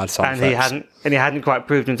just thought I'd sound And he hadn't quite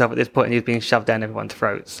proved himself at this point, and he was being shoved down everyone's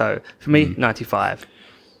throats. So for me, 95.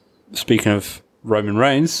 Speaking of Roman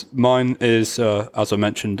Reigns, mine is, as I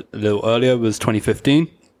mentioned a little earlier, was 2015.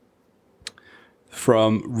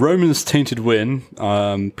 From Roman's tainted win,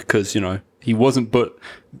 because, you know, he wasn't, but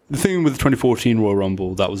the thing with the 2014 Royal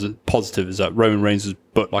Rumble that was a positive is that Roman Reigns was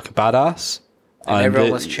booked like a badass. And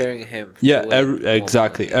everyone was cheering him. Yeah,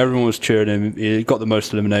 exactly. Everyone was cheering him. He got the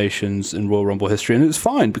most eliminations in Royal Rumble history, and it was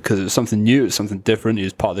fine because it was something new, it was something different. He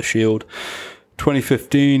was part of the Shield.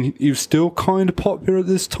 2015, he was still kind of popular at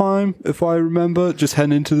this time, if I remember, just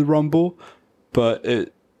heading into the Rumble. But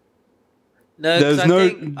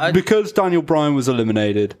because Daniel Bryan was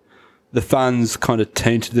eliminated, the fans kind of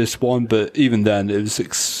tainted this one, but even then, it was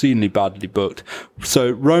exceedingly badly booked.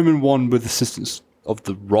 So Roman won with assistance of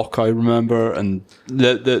The Rock, I remember, and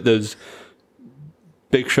there's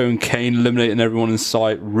Big Show and Kane eliminating everyone in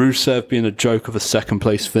sight, Rusev being a joke of a second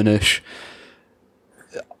place finish.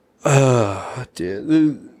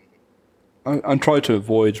 Dear. I'm trying to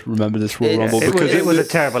remember this Royal Rumble because it was a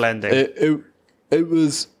terrible ending. It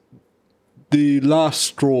was the last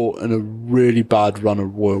straw in a really bad run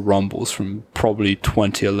of Royal Rumbles from probably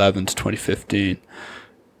 2011 to 2015.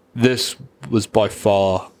 This was by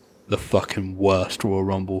far the fucking worst Royal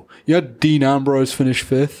Rumble. You had Dean Ambrose finish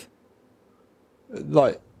 5th.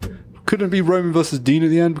 Like, couldn't it be Roman versus Dean at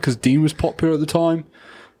the end because Dean was popular at the time?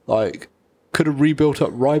 Like, could have rebuilt up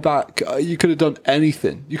Ryback. You could have done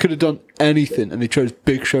anything. And they chose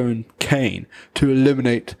Big Show and Kane to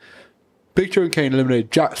eliminate. Big Show and Kane eliminated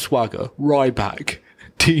Jack Swagger, Ryback,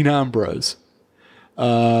 Dean Ambrose, They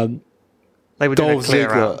were doing Dolph a clear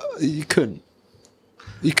Ziggler. out.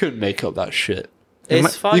 You couldn't make up that shit.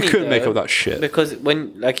 It's funny, You couldn't make though, up that shit. because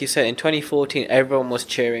when, like you said, in 2014, everyone was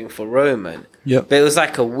cheering for Roman. Yep. But it was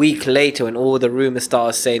like a week later when all the rumors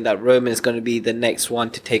started saying that Roman is going to be the next one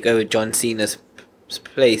to take over John Cena's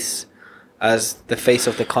place as the face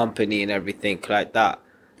of the company and everything like that.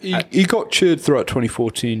 He got cheered throughout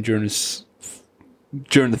 2014 during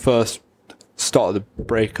the first start of the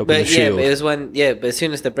breakup of the But yeah, Shield. but it was but as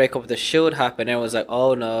soon as the breakup of the Shield happened, everyone was like,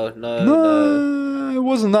 "Oh no!" No, it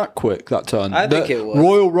wasn't that quick that turn. I think it was.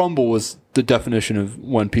 Royal Rumble was the definition of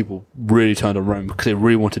when people really turned on Roman because they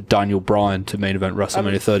really wanted Daniel Bryan to main event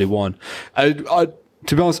WrestleMania 31. I,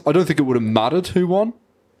 to be honest, I don't think it would have mattered who won.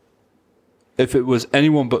 If it was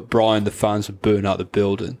anyone but Bryan, the fans would booing out the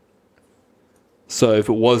building. So if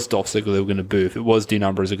it was Dolph Ziggler, they were going to boo. If it was Dean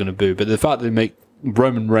Ambrose, they're going to boo. But the fact that they make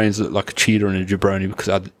Roman Reigns look like a cheater and a jabroni because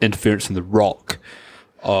it had interference from The Rock.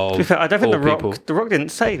 To be fair, I don't think people. The Rock didn't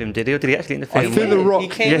save him, did he? Or did he actually interfere? I think The Rock. He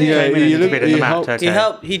came he came in and interfered in the match. helped. Okay. He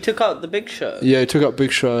helped. He took out the Big Show. Yeah, he took out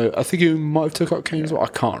Big Show. I think he might have took out Kane as well. I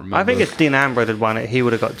can't remember. I think if Dean Ambrose had won it, he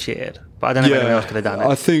would have got cheered. But I don't know if anyone else could have done it.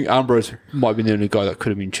 I think Ambrose might have been the only guy that could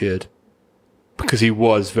have been cheered because he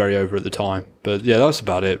was very over at the time. But yeah, that's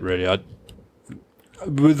about it, really.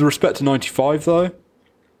 With respect to 95, though,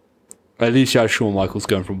 at least you had Shawn Michaels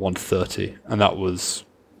going from 1 to 30, and that was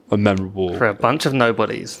a memorable. For a bunch of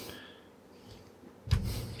nobodies.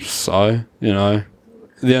 So, you know,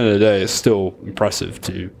 at the end of the day, it's still impressive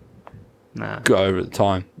to go over at the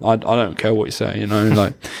time. I don't care what you say, you know,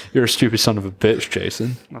 like, you're a stupid son of a bitch,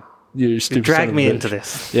 Jason. You're a stupid You drag son of me a bitch. into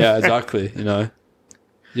this. Yeah, exactly, you know.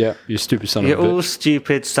 Yeah, you're a stupid son You're of a bitch. all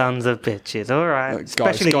stupid sons of bitches, all right.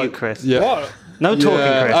 Especially you, Chris. Yeah. What? No talking,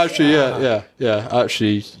 Yeah, Chris. actually, yeah.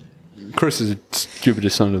 Actually, Chris is the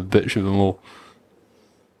stupidest son of a bitch of them all.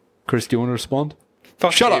 Chris, do you want to respond?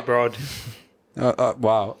 Fuck Shut you, up. Brod.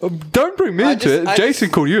 Wow. Don't bring me into it. Jason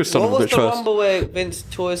called you a son of a What was bitch the first. Rumble where Vince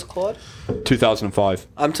tore his quad? 2005.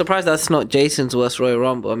 I'm surprised that's not Jason's worst Royal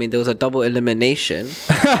Rumble. I mean, there was a double elimination.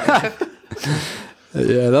 Yeah,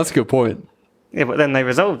 that's a good point. Yeah, but then they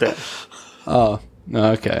resolved it. Oh,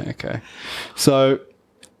 okay. So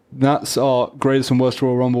that's our greatest and worst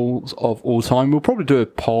Royal Rumbles of all time. We'll probably do a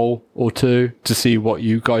poll or two to see what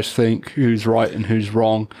you guys think, who's right and who's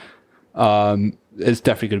wrong. It's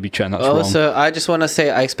definitely going to be Chen. That's wrong. Also, I just want to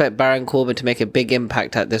say I expect Baron Corbin to make a big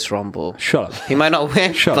impact at this Rumble. Shut up. He might not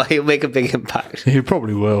win, Shut but up. he'll make a big impact. He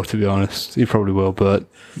probably will, to be honest. He probably will, but,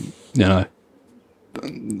 you know.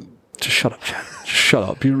 Just shut up, Chen. Just shut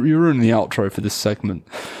up. You're ruining the outro for this segment.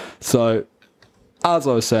 So, as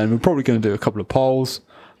I was saying, we're probably going to do a couple of polls,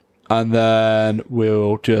 and then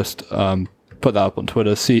we'll just put that up on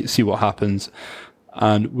Twitter, see what happens,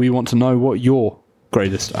 and we want to know what your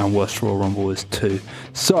greatest and worst Royal Rumble is too.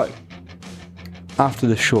 So, after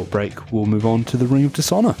this short break, we'll move on to the Ring of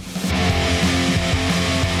Dishonor.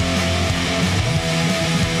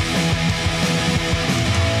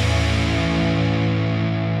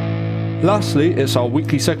 Lastly, it's our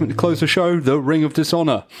weekly segment to close the show, The Ring of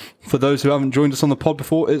Dishonor. For those who haven't joined us on the pod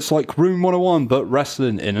before, it's like Room 101, but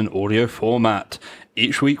wrestling in an audio format.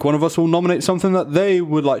 Each week, one of us will nominate something that they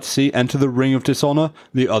would like to see enter the Ring of Dishonor.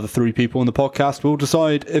 The other three people in the podcast will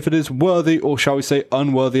decide if it is worthy, or shall we say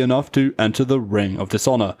unworthy enough, to enter the Ring of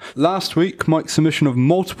Dishonor. Last week, Mike's submission of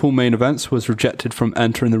multiple main events was rejected from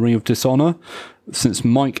entering the Ring of Dishonor. Since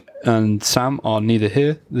Mike and Sam are neither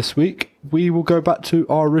here this week, we will go back to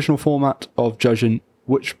our original format of judging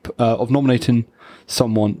of nominating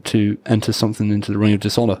someone to enter something into the Ring of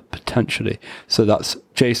Dishonor, potentially. So that's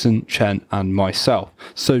Jason, Chen, and myself.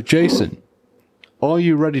 So Jason, are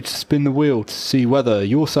you ready to spin the wheel to see whether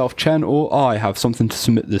yourself, Chen, or I have something to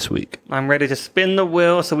submit this week? I'm ready to spin the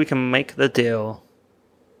wheel so we can make the deal.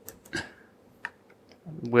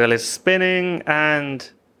 Wheel is spinning, and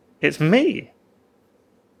it's me.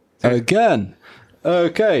 Again.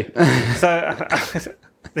 Okay. So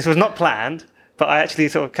this was not planned, but I actually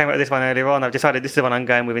sort of came up with this one earlier on. I've decided this is the one I'm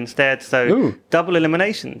going with instead. So Ooh. double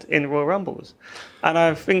eliminations in Royal Rumbles. And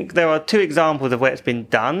I think there are two examples of where it's been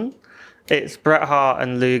done. It's Bret Hart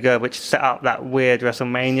and Luger, which set up that weird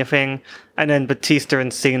WrestleMania thing. And then Batista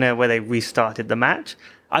and Cena, where they restarted the match.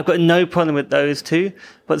 I've got no problem with those two,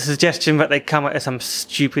 but the suggestion that they come up with some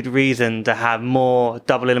stupid reason to have more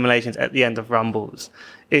double eliminations at the end of Rumbles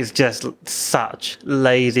is just such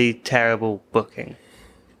lazy, terrible booking.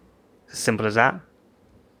 As simple as that.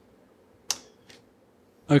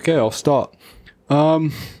 Okay, I'll start.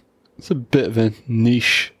 It's a bit of a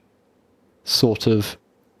niche sort of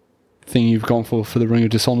thing you've gone for the Ring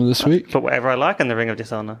of Dishonor this week. But whatever I like in the Ring of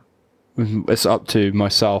Dishonor. It's up to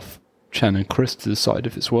myself, Chen, and Chris to decide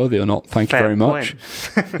if it's worthy or not. Thank you Fair very much.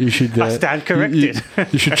 You should. I stand corrected.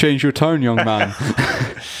 You should change your tone, young man.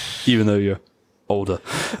 Even though you're older.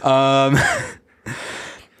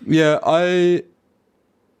 Yeah,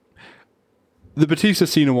 the Batista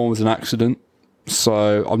Cena one was an accident,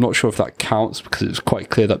 so I'm not sure if that counts because it was quite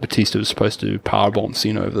clear that Batista was supposed to powerbomb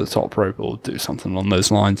Cena over the top rope or do something along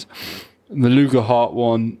those lines. The Luger Hart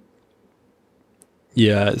one,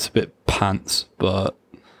 yeah, it's a bit pants, but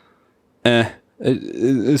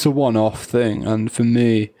it's a one-off thing, and for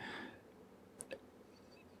me,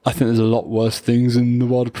 I think there's a lot worse things in the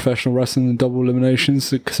world of professional wrestling than double eliminations,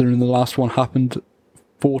 considering the last one happened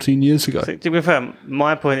 14 years ago. So, to be fair,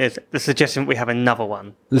 my point is the suggestion we have another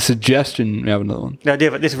one. The suggestion we have another one. The idea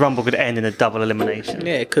that this Rumble could end in a double elimination.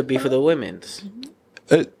 Yeah, it could be for the women's.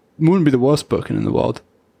 It wouldn't be the worst booking in the world.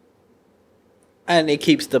 And it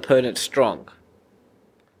keeps the opponent strong.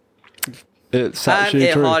 It's And actually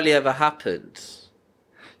it true. hardly ever happens.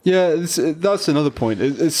 Yeah, that's another point.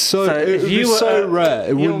 It's so if it was so rare.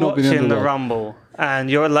 It would you're not be the end watching of the the world. Rumble and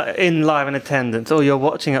you're in live in attendance, or you're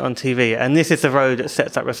watching it on TV, and this is the road that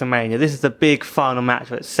sets up WrestleMania. This is the big final match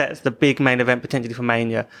that sets the big main event potentially for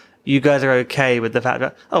Mania. You guys are okay with the fact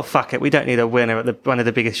that, oh fuck it, we don't need a winner at one of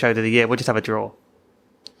the biggest shows of the year. We'll just have a draw.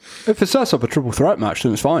 If it sets up a triple threat match,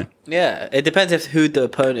 then it's fine. Yeah, it depends if who the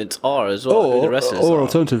opponents are as well, who the wrestlers Or are.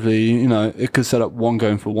 alternatively, it could set up one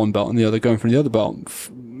going for one belt and the other going for the other belt.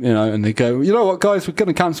 And they go, you know what, guys, we're going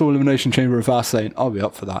to cancel Elimination Chamber of Fastlane. I'll be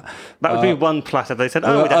up for that. That would be one plus if they said,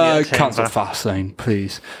 oh, we don't need a cancel chamber. Fastlane,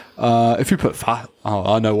 please. If you put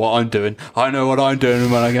I know what I'm doing. I know what I'm doing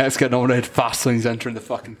when I get nominated. Fastlane's entering the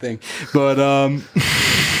fucking thing. But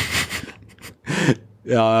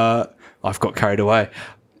I've got carried away.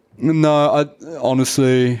 No,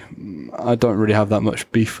 honestly, I don't really have that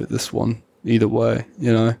much beef with this one either way,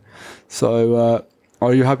 So,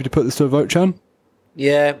 are you happy to put this to a vote, Chan?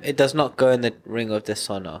 Yeah, it does not go in the Ring of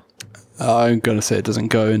Dishonor. I'm going to say it doesn't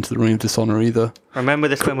go into the Ring of Dishonor either. Remember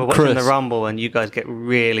this when we're watching Chris. the Rumble and you guys get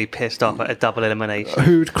really pissed off at a double elimination.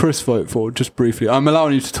 Who would Chris vote for? Just briefly. I'm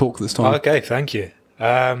allowing you to talk this time. Okay, thank you.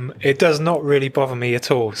 It does not really bother me at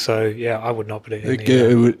all. So yeah, I would not put it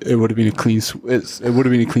in. It would have been a clean. It would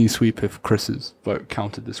have been a clean sweep if Chris's vote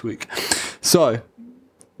counted this week. So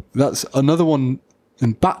that's another one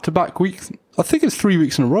in back-to-back weeks. I think it's 3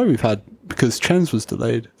 weeks in a row we've had because Chen's was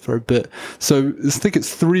delayed for a bit. So I think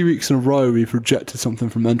it's 3 weeks in a row we've rejected something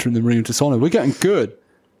from entering the Ring of Dishonor. We're getting good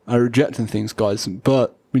at rejecting things, guys,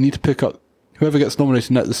 but we need to pick up whoever gets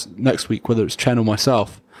nominated next week, whether it's Chen or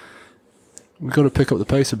myself. We've got to pick up the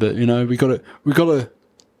pace a bit, We got to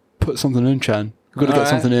put something in, Chen. We've got to get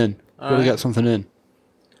something in. We've got to get something in.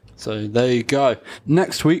 So there you go.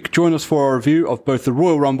 Next week, join us for our review of both the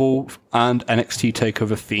Royal Rumble and NXT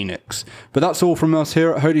TakeOver Phoenix. But that's all from us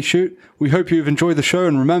here at Holy Shoot. We hope you've enjoyed the show,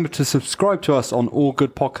 and remember to subscribe to us on all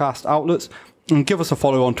good podcast outlets, and give us a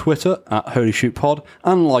follow on Twitter at Holy Shoot Pod,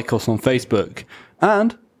 and like us on Facebook.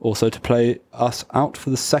 And also to play us out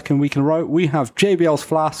for the second week in a row, we have JBL's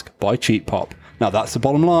Flask by Cheap Pop. Now that's the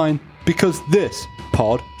bottom line, because this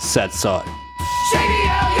pod said so.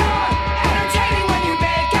 JBL